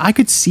about using. I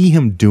could see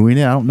him doing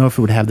it. I don't know if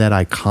it would have that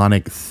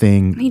iconic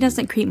thing. He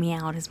doesn't creep me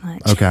out as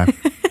much. Okay.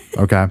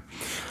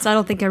 So I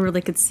don't think I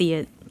really could see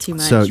it too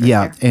much. So,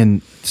 yeah, there.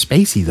 And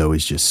Spacey, though,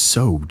 is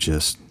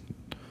just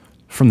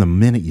from the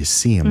minute you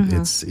see him,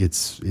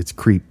 it's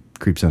creep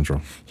central.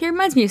 He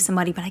reminds me of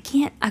somebody, but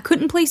I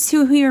couldn't place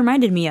who he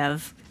reminded me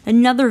of.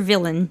 Another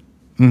villain.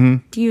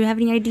 Do you have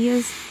any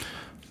ideas?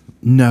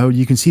 No,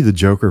 you can see the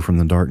Joker from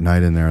The Dark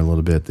Knight in there a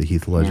little bit, the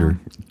Heath Ledger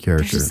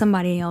character. There's just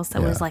somebody else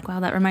that was like,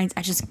 wow, that reminds,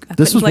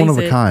 this was one of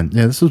a kind.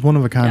 Yeah, this was one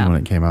of a kind when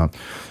it came out.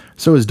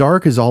 So as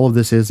dark as all of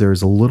this is, there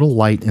is a little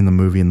light in the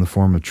movie in the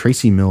form of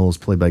Tracy Mills,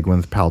 played by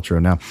Gwyneth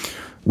Paltrow. Now,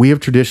 we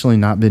have traditionally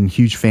not been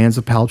huge fans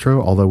of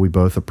Paltrow, although we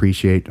both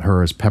appreciate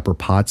her as Pepper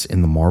Potts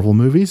in the Marvel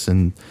movies,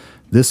 and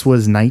this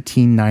was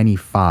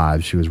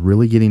 1995. She was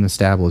really getting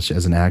established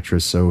as an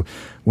actress. So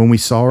when we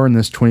saw her in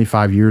this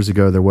 25 years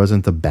ago, there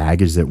wasn't the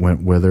baggage that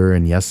went with her.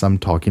 And yes, I'm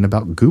talking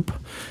about Goop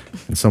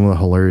and some of the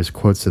hilarious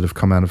quotes that have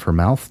come out of her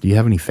mouth. Do you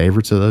have any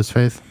favorites of those,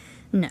 Faith?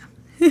 No.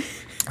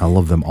 I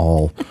love them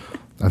all.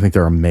 I think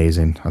they're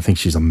amazing. I think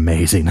she's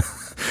amazing.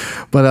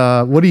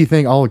 But what do you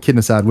think, all kidding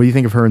aside, what do you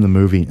think of her in the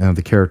movie and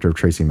the character of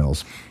Tracy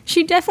Mills?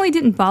 She definitely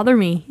didn't bother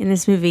me in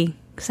this movie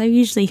because I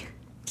usually,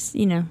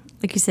 you know,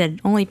 like you said,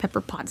 only Pepper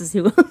Potts is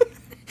who.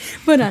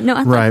 But no,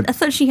 I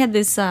thought she had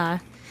this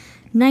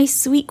nice,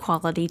 sweet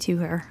quality to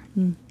her.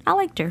 I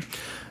liked her.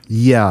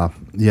 Yeah,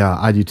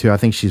 I do too. I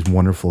think she's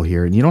wonderful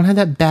here, and you don't have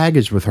that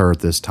baggage with her at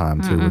this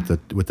time too,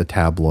 with the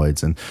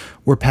tabloids, and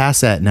we're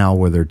past that now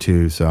with her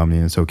too. So I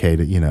mean, it's okay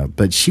to, you know,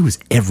 but she was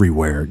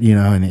everywhere, you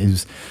know, and it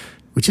was,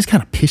 which just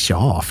kind of pissed you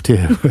off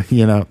too,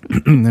 you know.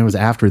 It was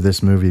after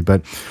this movie,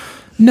 but.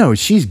 No,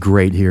 she's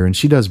great here, and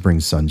she does bring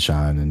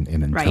sunshine and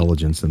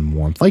intelligence and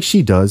warmth, like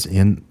she does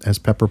as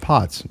Pepper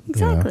Potts.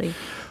 Exactly. You know?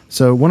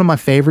 So one of my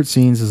favorite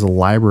scenes is a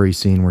library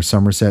scene where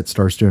Somerset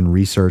starts doing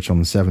research on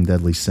the 7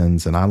 deadly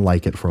sins, and I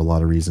like it for a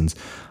lot of reasons.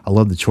 I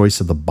love the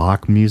choice of the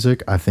Bach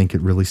music. I think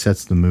it really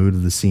sets the mood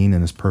of the scene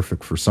and is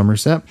perfect for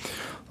Somerset.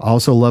 I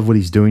also love what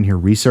he's doing here,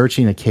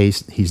 researching a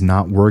case he's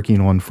not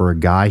working on for a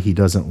guy he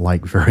doesn't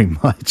like very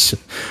much.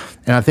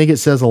 And I think it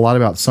says a lot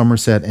about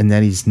Somerset and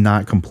that he's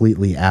not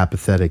completely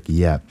apathetic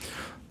yet.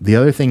 The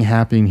other thing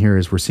happening here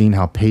is we're seeing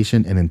how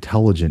patient and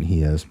intelligent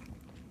he is.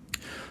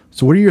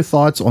 So what are your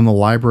thoughts on the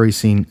library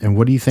scene, and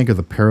what do you think of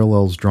the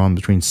parallels drawn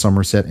between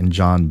Somerset and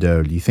John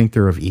Doe? Do you think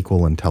they're of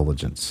equal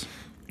intelligence?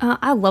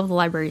 I love the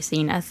library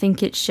scene. I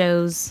think it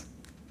shows,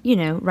 you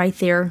know, right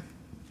there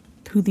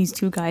who these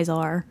two guys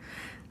are.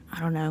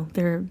 I don't know.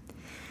 They're...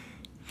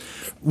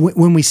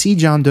 When we see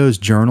John Doe's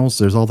journals,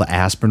 there's all the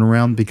aspirin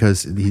around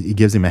because he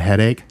gives him a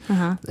headache,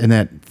 and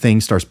that thing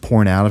starts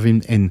pouring out of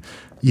him. And,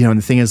 you know, and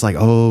the thing is like,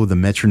 oh, the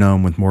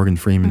metronome with Morgan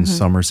Freeman's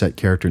Somerset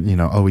character, you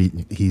know, oh,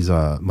 he's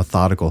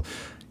methodical.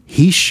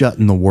 He's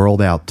shutting the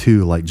world out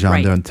too, like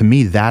John Doe. And to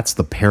me, that's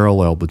the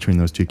parallel between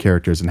those two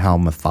characters and how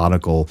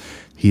methodical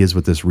he is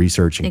with this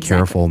research and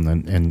careful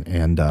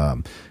and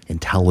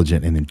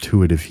intelligent and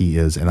intuitive he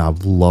is. And I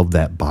love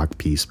that Bach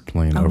piece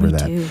playing over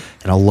that. Too.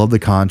 And I love the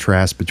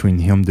contrast between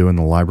him doing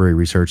the library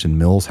research and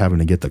Mills having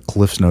to get the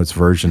Cliff's Notes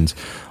versions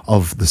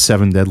of the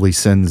 7 deadly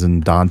sins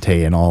and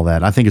Dante and all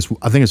that. I think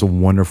it's a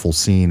wonderful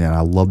scene, and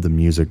I love the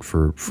music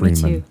for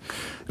Freeman. Me too.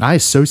 And I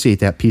associate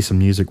that piece of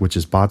music, which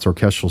is Bach's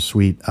Orchestral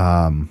Suite,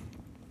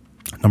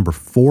 number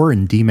 4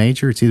 in D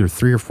major. It's either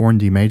 3 or 4 in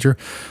D major.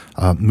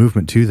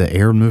 Movement 2, the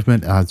air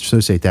movement. I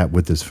associate that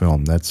with this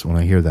film. That's when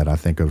I hear that, I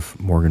think of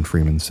Morgan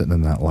Freeman sitting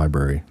in that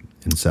library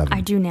in 7.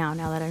 I do now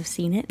that I've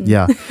seen it.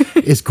 Yeah,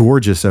 it's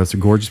gorgeous. So it's a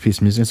gorgeous piece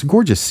of music. It's a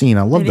gorgeous scene.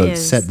 I love the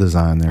set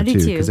design there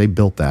too, because they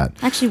built that.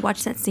 I actually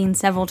watched that scene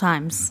several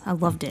times. I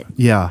loved it.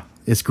 Yeah,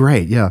 it's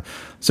great. Yeah.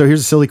 So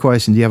here's a silly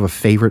question: do you have a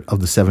favorite of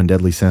the 7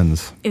 deadly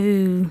sins?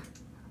 Ooh,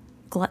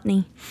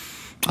 gluttony.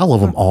 I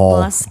love them all.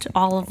 Lust,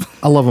 all of them.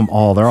 I love them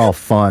all. They're all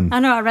fun. I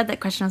know. I read that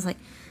question. I was like,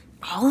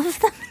 All of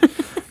them?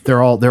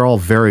 They're all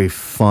very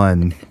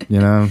fun, you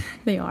know.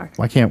 They are.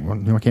 Why can't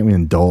we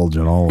indulge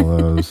in all of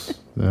those?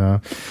 Yeah.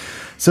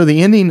 So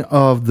the ending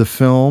of the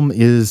film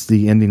is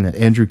the ending that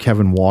Andrew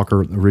Kevin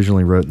Walker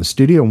originally wrote. The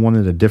studio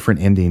wanted a different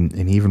ending,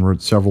 and he even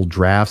wrote several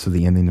drafts of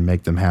the ending to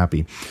make them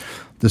happy.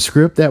 The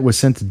script that was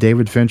sent to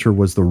David Fincher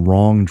was the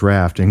wrong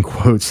draft, in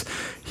quotes.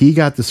 He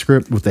got the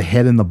script with the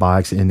head in the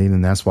box ending,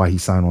 and that's why he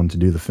signed on to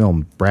do the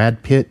film.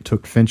 Brad Pitt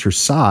took Fincher's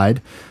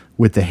side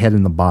with the head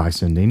in the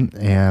box ending,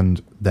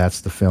 and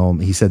that's the film.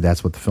 He said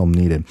that's what the film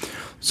needed.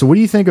 So what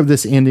do you think of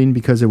this ending?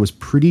 Because it was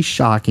pretty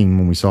shocking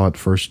when we saw it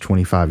first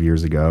 25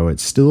 years ago.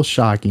 It's still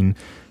shocking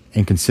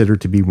and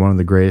considered to be one of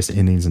the greatest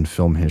endings in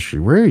film history.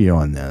 Where are you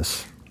on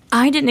this?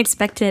 I didn't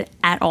expect it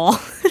at all.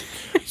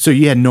 So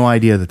you had no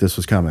idea that this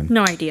was coming?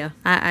 No idea.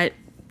 I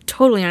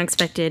totally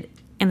unexpected,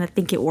 and I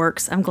think it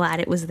works. I'm glad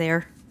it was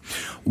there.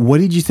 What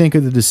did you think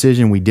of the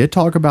decision? We did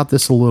talk about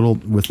this a little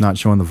with not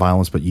showing the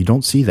violence, but you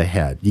don't see the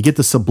head. You get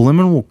the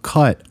subliminal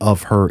cut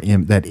of her.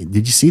 Did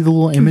you see the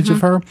little image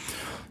of her?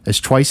 As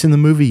twice in the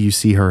movie, you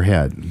see her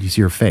head, you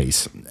see her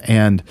face.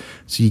 And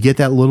so you get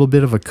that little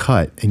bit of a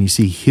cut, and you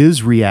see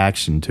his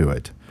reaction to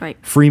it. Right.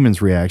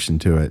 Freeman's reaction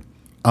to it.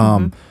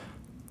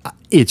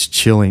 It's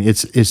chilling.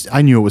 It's.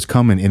 I knew it was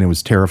coming, and it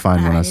was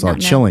terrifying when I saw it.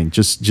 Chilling.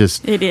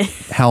 Just it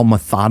is. How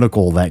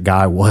methodical that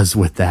guy was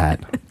with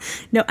that.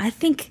 No, I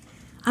think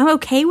I'm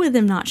okay with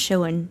them not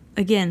showing,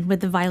 again,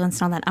 with the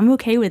violence and all that. I'm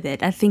okay with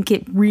it. I think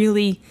it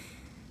really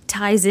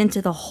ties into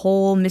the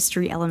whole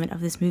mystery element of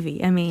this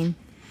movie. I mean,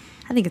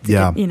 I think it's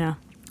a good,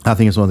 I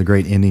think it's one of the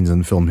great endings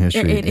in film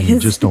history. It is. You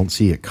just don't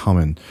see it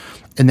coming.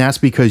 And that's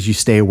because you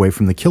stay away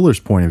from the killer's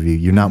point of view.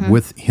 You're not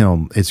with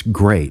him. It's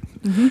great.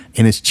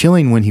 And it's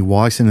chilling when he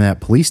walks into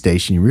that police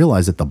station. You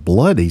realize that the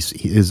blood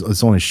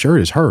is on his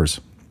shirt is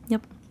hers.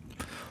 Yep.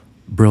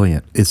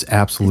 Brilliant. It's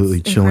absolutely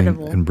chilling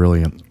and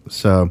brilliant.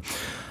 So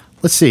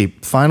let's see.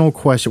 Final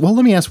question. Well,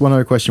 let me ask one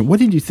other question. What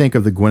did you think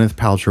of the Gwyneth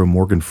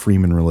Paltrow-Morgan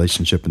Freeman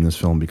relationship in this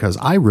film? Because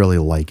I really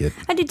like it.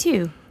 I did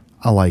too.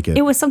 I like it.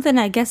 It was something,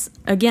 I guess,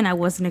 again, I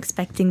wasn't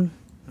expecting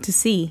to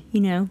see,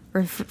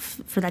 or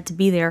for that to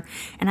be there.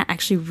 And I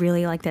actually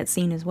really like that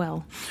scene as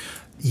well.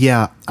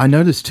 Yeah, I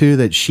noticed too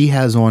that she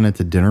has on at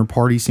the dinner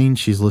party scene,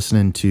 she's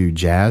listening to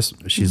jazz.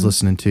 She's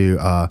listening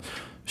to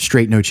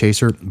Straight No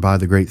Chaser by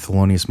the great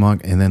Thelonious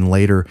Monk. And then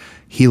later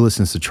he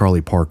listens to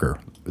Charlie Parker.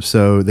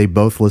 So they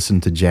both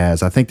listen to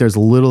jazz. I think there's a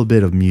little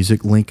bit of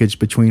music linkage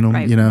between them,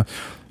 right.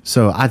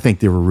 So I think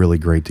they were really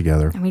great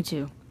together. Me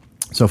too.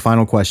 So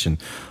final question.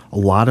 A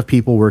lot of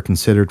people were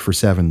considered for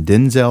 7.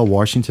 Denzel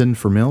Washington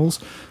for Mills,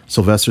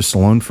 Sylvester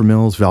Stallone for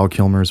Mills, Val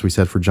Kilmer, as we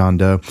said, for John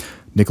Doe,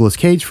 Nicolas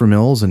Cage for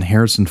Mills, and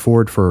Harrison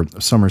Ford for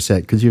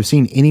Somerset. Could you have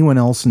seen anyone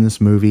else in this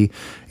movie?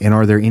 And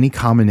are there any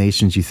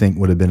combinations you think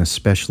would have been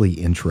especially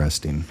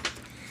interesting?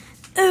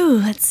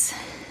 Oh,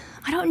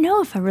 I don't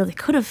know if I really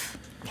could have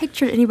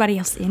pictured anybody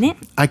else in it.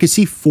 I could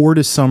see Ford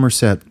as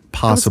Somerset,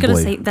 possibly. I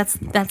was going to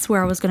say, that's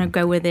where I was going to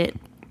go with it.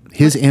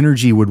 His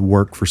energy would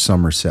work for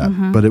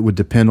Somerset, but it would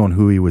depend on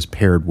who he was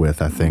paired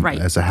with, I think,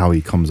 as to how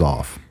he comes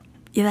off.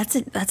 Yeah,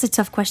 that's a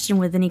tough question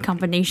with any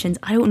combinations.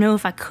 I don't know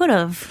if I could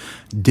have.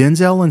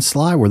 Denzel and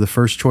Sly were the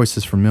first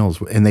choices for Mills,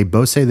 and they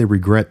both say they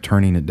regret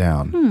turning it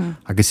down.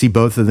 I could see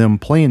both of them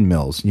playing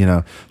Mills.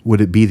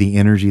 Would it be the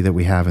energy that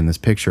we have in this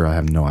picture? I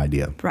have no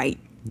idea. Right.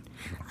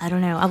 I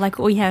don't know. I like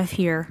what we have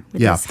here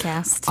with this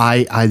cast.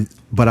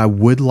 But I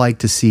would like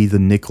to see the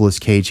Nicolas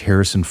Cage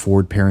Harrison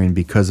Ford pairing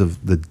because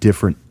of the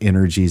different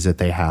energies that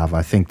they have.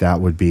 I think that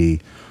would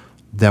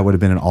have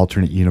been an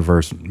alternate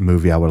universe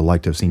movie I would have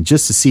liked to have seen,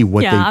 just to see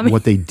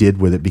what they did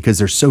with it, because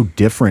they're so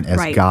different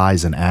as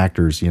guys and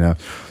actors, And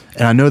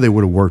I know they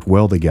would have worked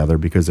well together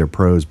because they're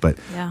pros, but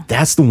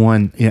that's the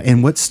one.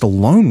 And what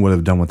Stallone would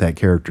have done with that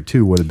character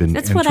too would have been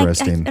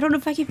interesting. I don't know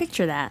if I can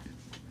picture that.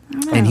 I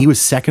don't know. And he was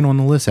second on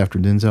the list after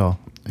Denzel,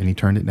 and he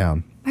turned it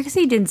down. I can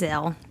see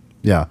Denzel.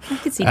 Yeah, I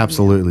could see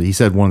absolutely. He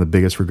said one of the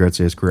biggest regrets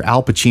of his career.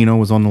 Al Pacino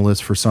was on the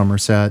list for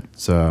Somerset.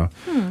 So,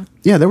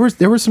 yeah, there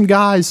were some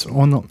guys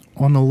on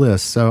the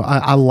list. So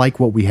I like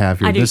what we have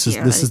here. This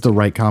is the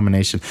right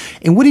combination.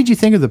 And what did you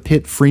think of the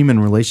Pitt Freeman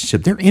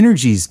relationship? Their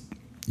energy's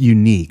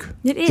unique.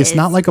 It is. It's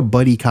not like a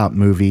buddy cop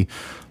movie.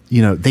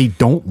 They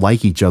don't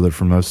like each other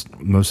for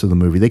most of the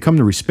movie. They come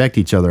to respect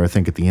each other, I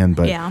think, at the end.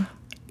 But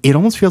it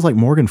almost feels like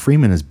Morgan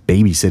Freeman is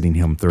babysitting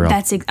him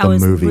throughout the movie. I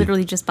was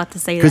literally just about to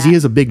say that. Because he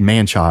is a big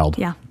man-child.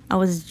 Yeah. I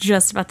was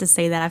just about to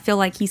say that. I feel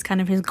like he's kind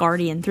of his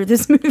guardian through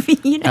this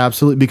movie.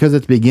 Absolutely, because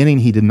at the beginning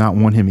he did not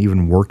want him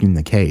even working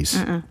the case.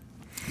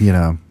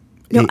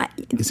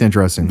 It's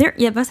interesting.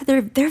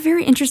 They're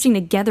very interesting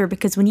together,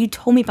 because when you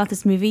told me about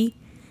this movie,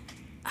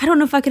 I don't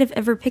know if I could have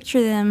ever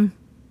pictured them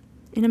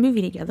in a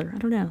movie together. I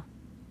don't know,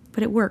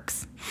 but it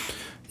works.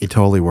 It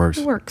totally works.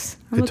 It works.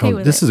 I'm okay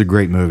with it. This is a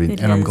great movie,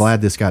 and I'm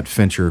glad this got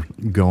Fincher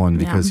going,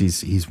 because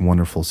he's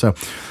wonderful. So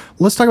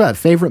let's talk about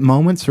favorite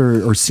moments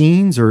or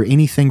scenes or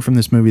anything from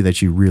this movie that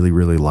you really,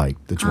 really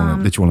like that you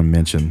want to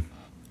mention.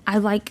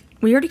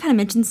 We already kind of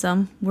mentioned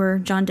some, where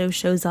John Doe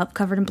shows up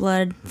covered in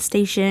blood, the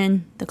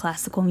station, the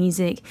classical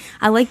music.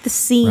 I like the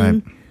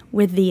scene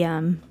with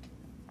the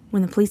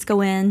when the police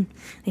go in,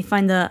 they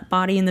find the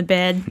body in the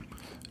bed.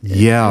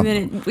 Yeah.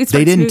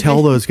 They didn't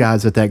tell those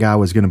guys that guy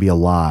was going to be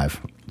alive.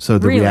 So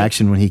the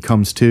reaction when he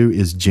comes to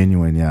is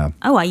genuine, yeah.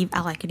 Oh, I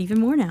like it even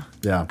more now.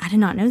 Yeah. I did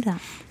not know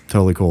that.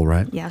 Totally cool,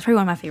 right? Yeah, it's probably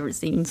one of my favorite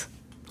scenes.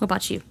 What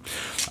about you?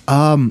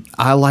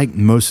 I like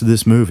most of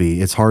this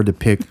movie. It's hard to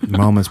pick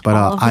moments, but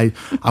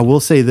I will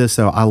say this,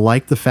 though. I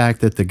like the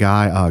fact that the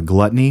guy,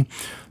 Gluttony,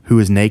 who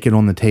is naked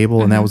on the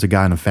table, and that was a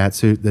guy in a fat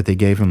suit, that they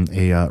gave him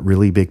a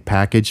really big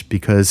package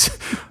because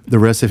the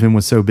rest of him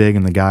was so big,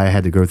 and the guy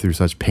had to go through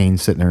such pain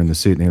sitting there in the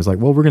suit, and he was like,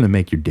 well, we're going to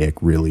make your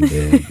dick really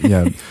big.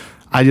 Yeah.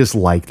 I just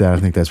like that. I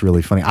think that's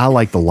really funny. I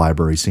like the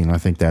library scene. I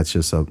think that's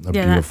just a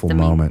beautiful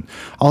moment.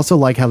 I also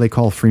like how they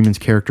call Freeman's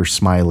character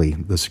Smiley,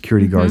 the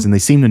security guards, and they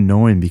seem to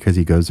know him because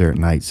he goes there at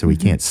night, so he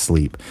can't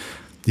sleep.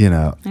 You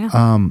know,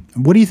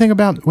 what do you think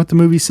about what the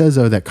movie says,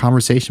 though, that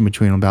conversation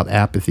between them about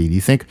apathy? Do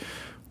you think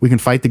we can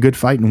fight the good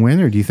fight and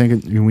win, or do you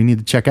think we need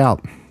to check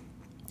out?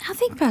 I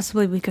think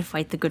possibly we could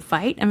fight the good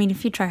fight. I mean,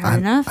 if you try hard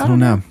enough. I don't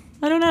know.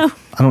 I don't know.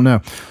 I don't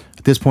know.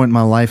 At this point in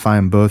my life, I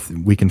am both.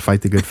 We can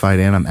fight the good fight,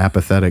 and I'm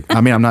apathetic.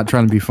 I mean, I'm not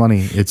trying to be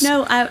funny. It's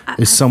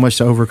so much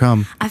to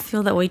overcome. I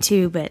feel that way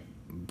too, but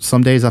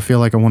some days I feel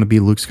like I want to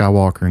be Luke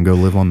Skywalker and go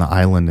live on the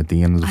island at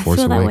the end of the Force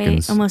Awakens. I feel that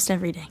way almost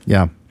every day.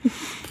 Yeah.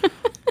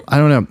 I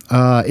don't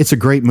know. It's a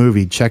great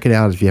movie. Check it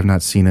out if you have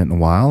not seen it in a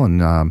while,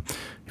 and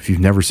if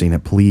you've never seen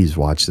it, please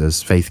watch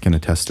this. Faith can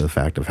attest to the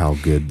fact of how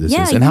good this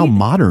is and how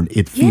modern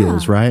it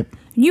feels. Right?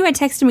 You had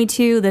texted me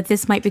too that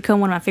this might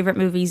become one of my favorite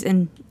movies,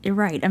 and you're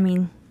right. I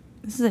mean,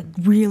 this is a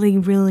really,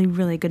 really,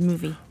 really good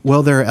movie.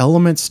 Well, there are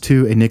elements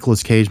to a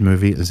Nicolas Cage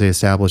movie, as they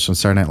established on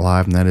Saturday Night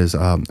Live, and that is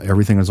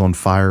everything is on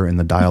fire and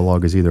the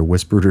dialogue is either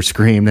whispered or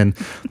screamed. And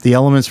the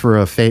elements for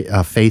a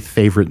Faith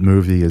favorite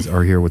movie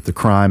are here with the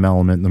crime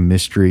element, the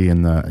mystery,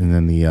 and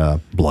then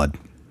the blood.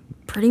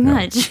 Pretty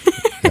much.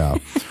 Yeah.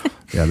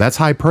 Yeah, that's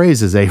high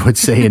praise, as they would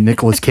say in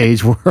Nicolas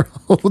Cage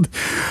world.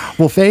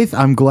 Well, Faith,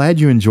 I'm glad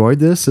you enjoyed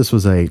this. This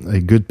was a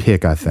good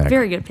pick, I think.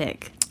 Very good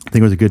pick. I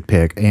think it was a good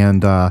pick.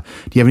 And do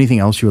you have anything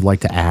else you would like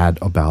to add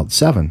about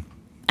Seven?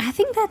 I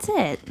think that's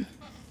it.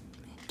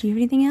 Do you have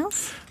anything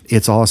else?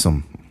 It's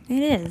awesome.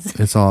 It is.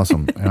 It's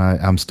awesome. And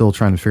I'm still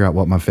trying to figure out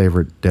what my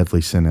favorite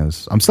deadly sin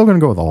is. I'm still going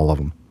to go with all of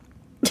them.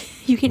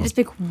 You can't just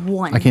pick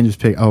one. I can't just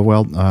pick. Oh,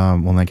 well,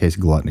 in that case,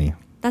 gluttony.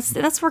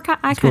 That's where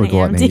I kind of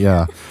am.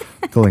 Yeah.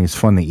 I feel like it's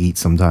fun to eat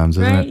sometimes,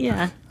 isn't it?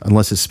 Yeah.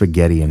 Unless it's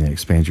spaghetti and it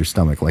expands your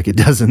stomach like it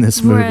does in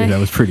this movie. Right. That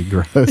was pretty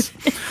gross.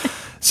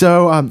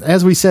 So,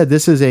 as we said,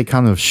 this is a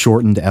kind of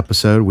shortened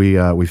episode.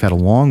 We've had a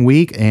long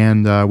week,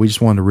 and we just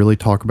wanted to really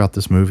talk about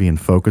this movie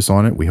and focus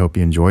on it. We hope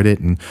you enjoyed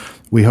it, and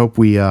we hope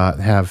we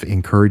have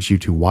encouraged you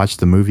to watch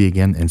the movie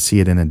again and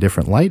see it in a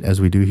different light, as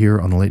we do here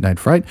on the Late Night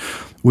Fright.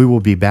 We will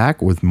be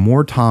back with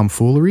more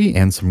tomfoolery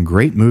and some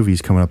great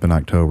movies coming up in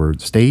October.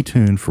 Stay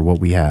tuned for what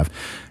we have.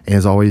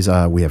 As always,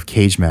 we have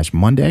Cage Match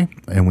Monday,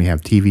 and we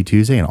have TV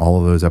Tuesday, and all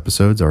of those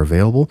episodes are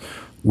available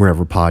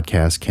wherever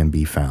podcasts can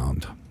be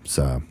found.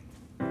 So...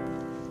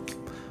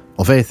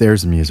 well, Faith,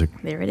 there's the music.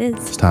 There it is.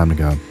 It's time to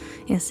go.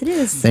 Yes, it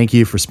is. Thank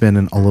you for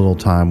spending a little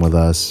time with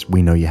us.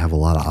 We know you have a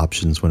lot of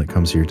options when it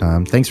comes to your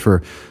time. Thanks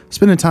for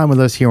spending time with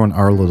us here on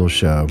our little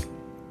show.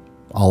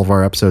 All of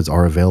our episodes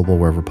are available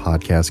wherever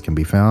podcasts can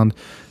be found.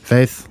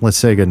 Faith, let's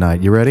say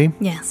goodnight. You ready?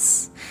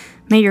 Yes.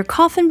 May your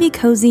coffin be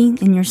cozy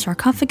and your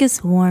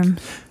sarcophagus warm.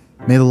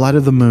 May the light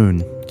of the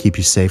moon keep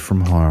you safe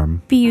from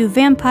harm. Be you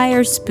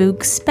vampire,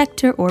 spook,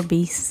 specter, or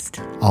beast.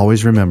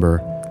 Always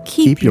remember,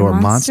 keep your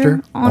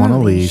monster on a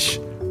leash.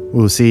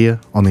 We'll see you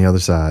on the other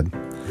side.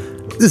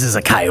 This is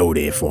a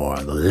coyote for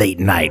the Late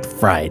Night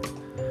Fright.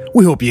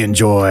 We hope you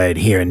enjoyed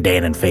hearing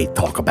Dan and Faith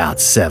talk about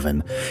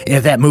Seven. And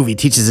if that movie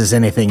teaches us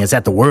anything, it's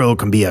that the world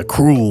can be a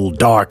cruel,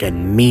 dark,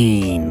 and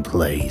mean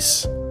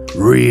place.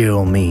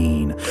 Real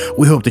mean.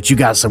 We hope that you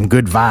got some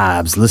good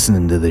vibes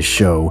listening to this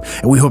show,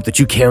 and we hope that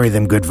you carry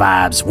them good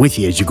vibes with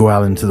you as you go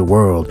out into the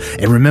world.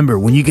 And remember,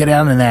 when you get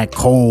out in that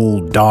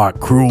cold, dark,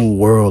 cruel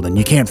world and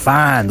you can't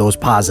find those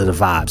positive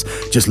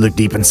vibes, just look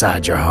deep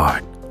inside your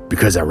heart,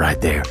 because they're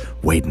right there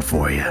waiting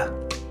for you.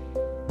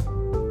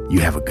 You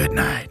have a good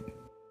night.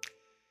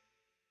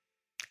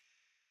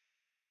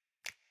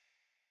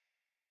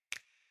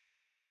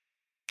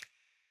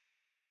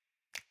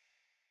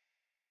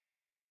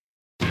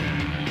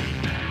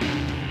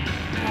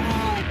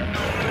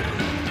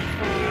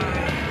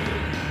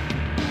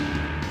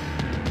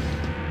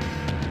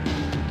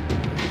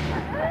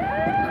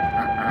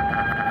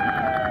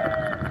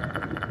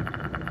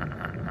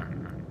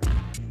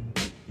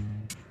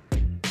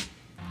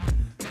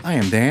 I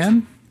am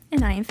Dan.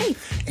 And I am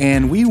Faith.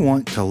 And we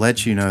want to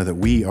let you know that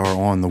we are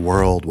on the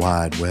World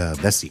Wide Web.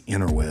 That's the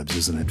interwebs,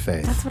 isn't it,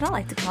 Faith? That's what I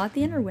like to call it,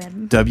 the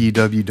interweb.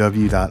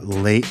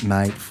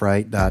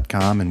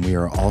 www.latenightfright.com, and we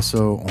are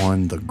also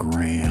on the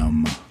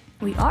gram.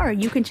 We are.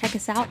 You can check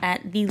us out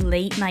at the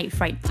Late Night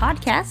Fright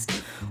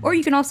Podcast, or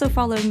you can also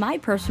follow my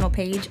personal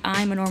page,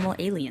 I'm a Normal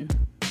Alien.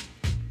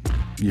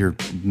 You're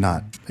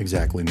not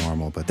exactly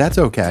normal, but that's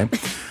okay.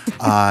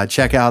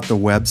 Check out the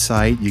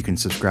website. You can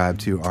subscribe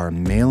to our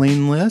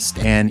mailing list.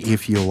 And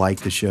if you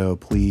like the show,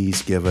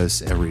 please give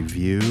us a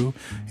review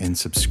and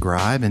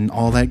subscribe and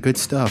all that good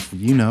stuff.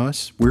 You know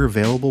us. We're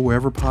available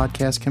wherever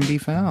podcasts can be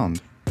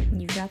found.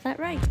 You got that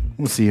right.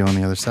 We'll see you on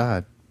the other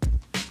side.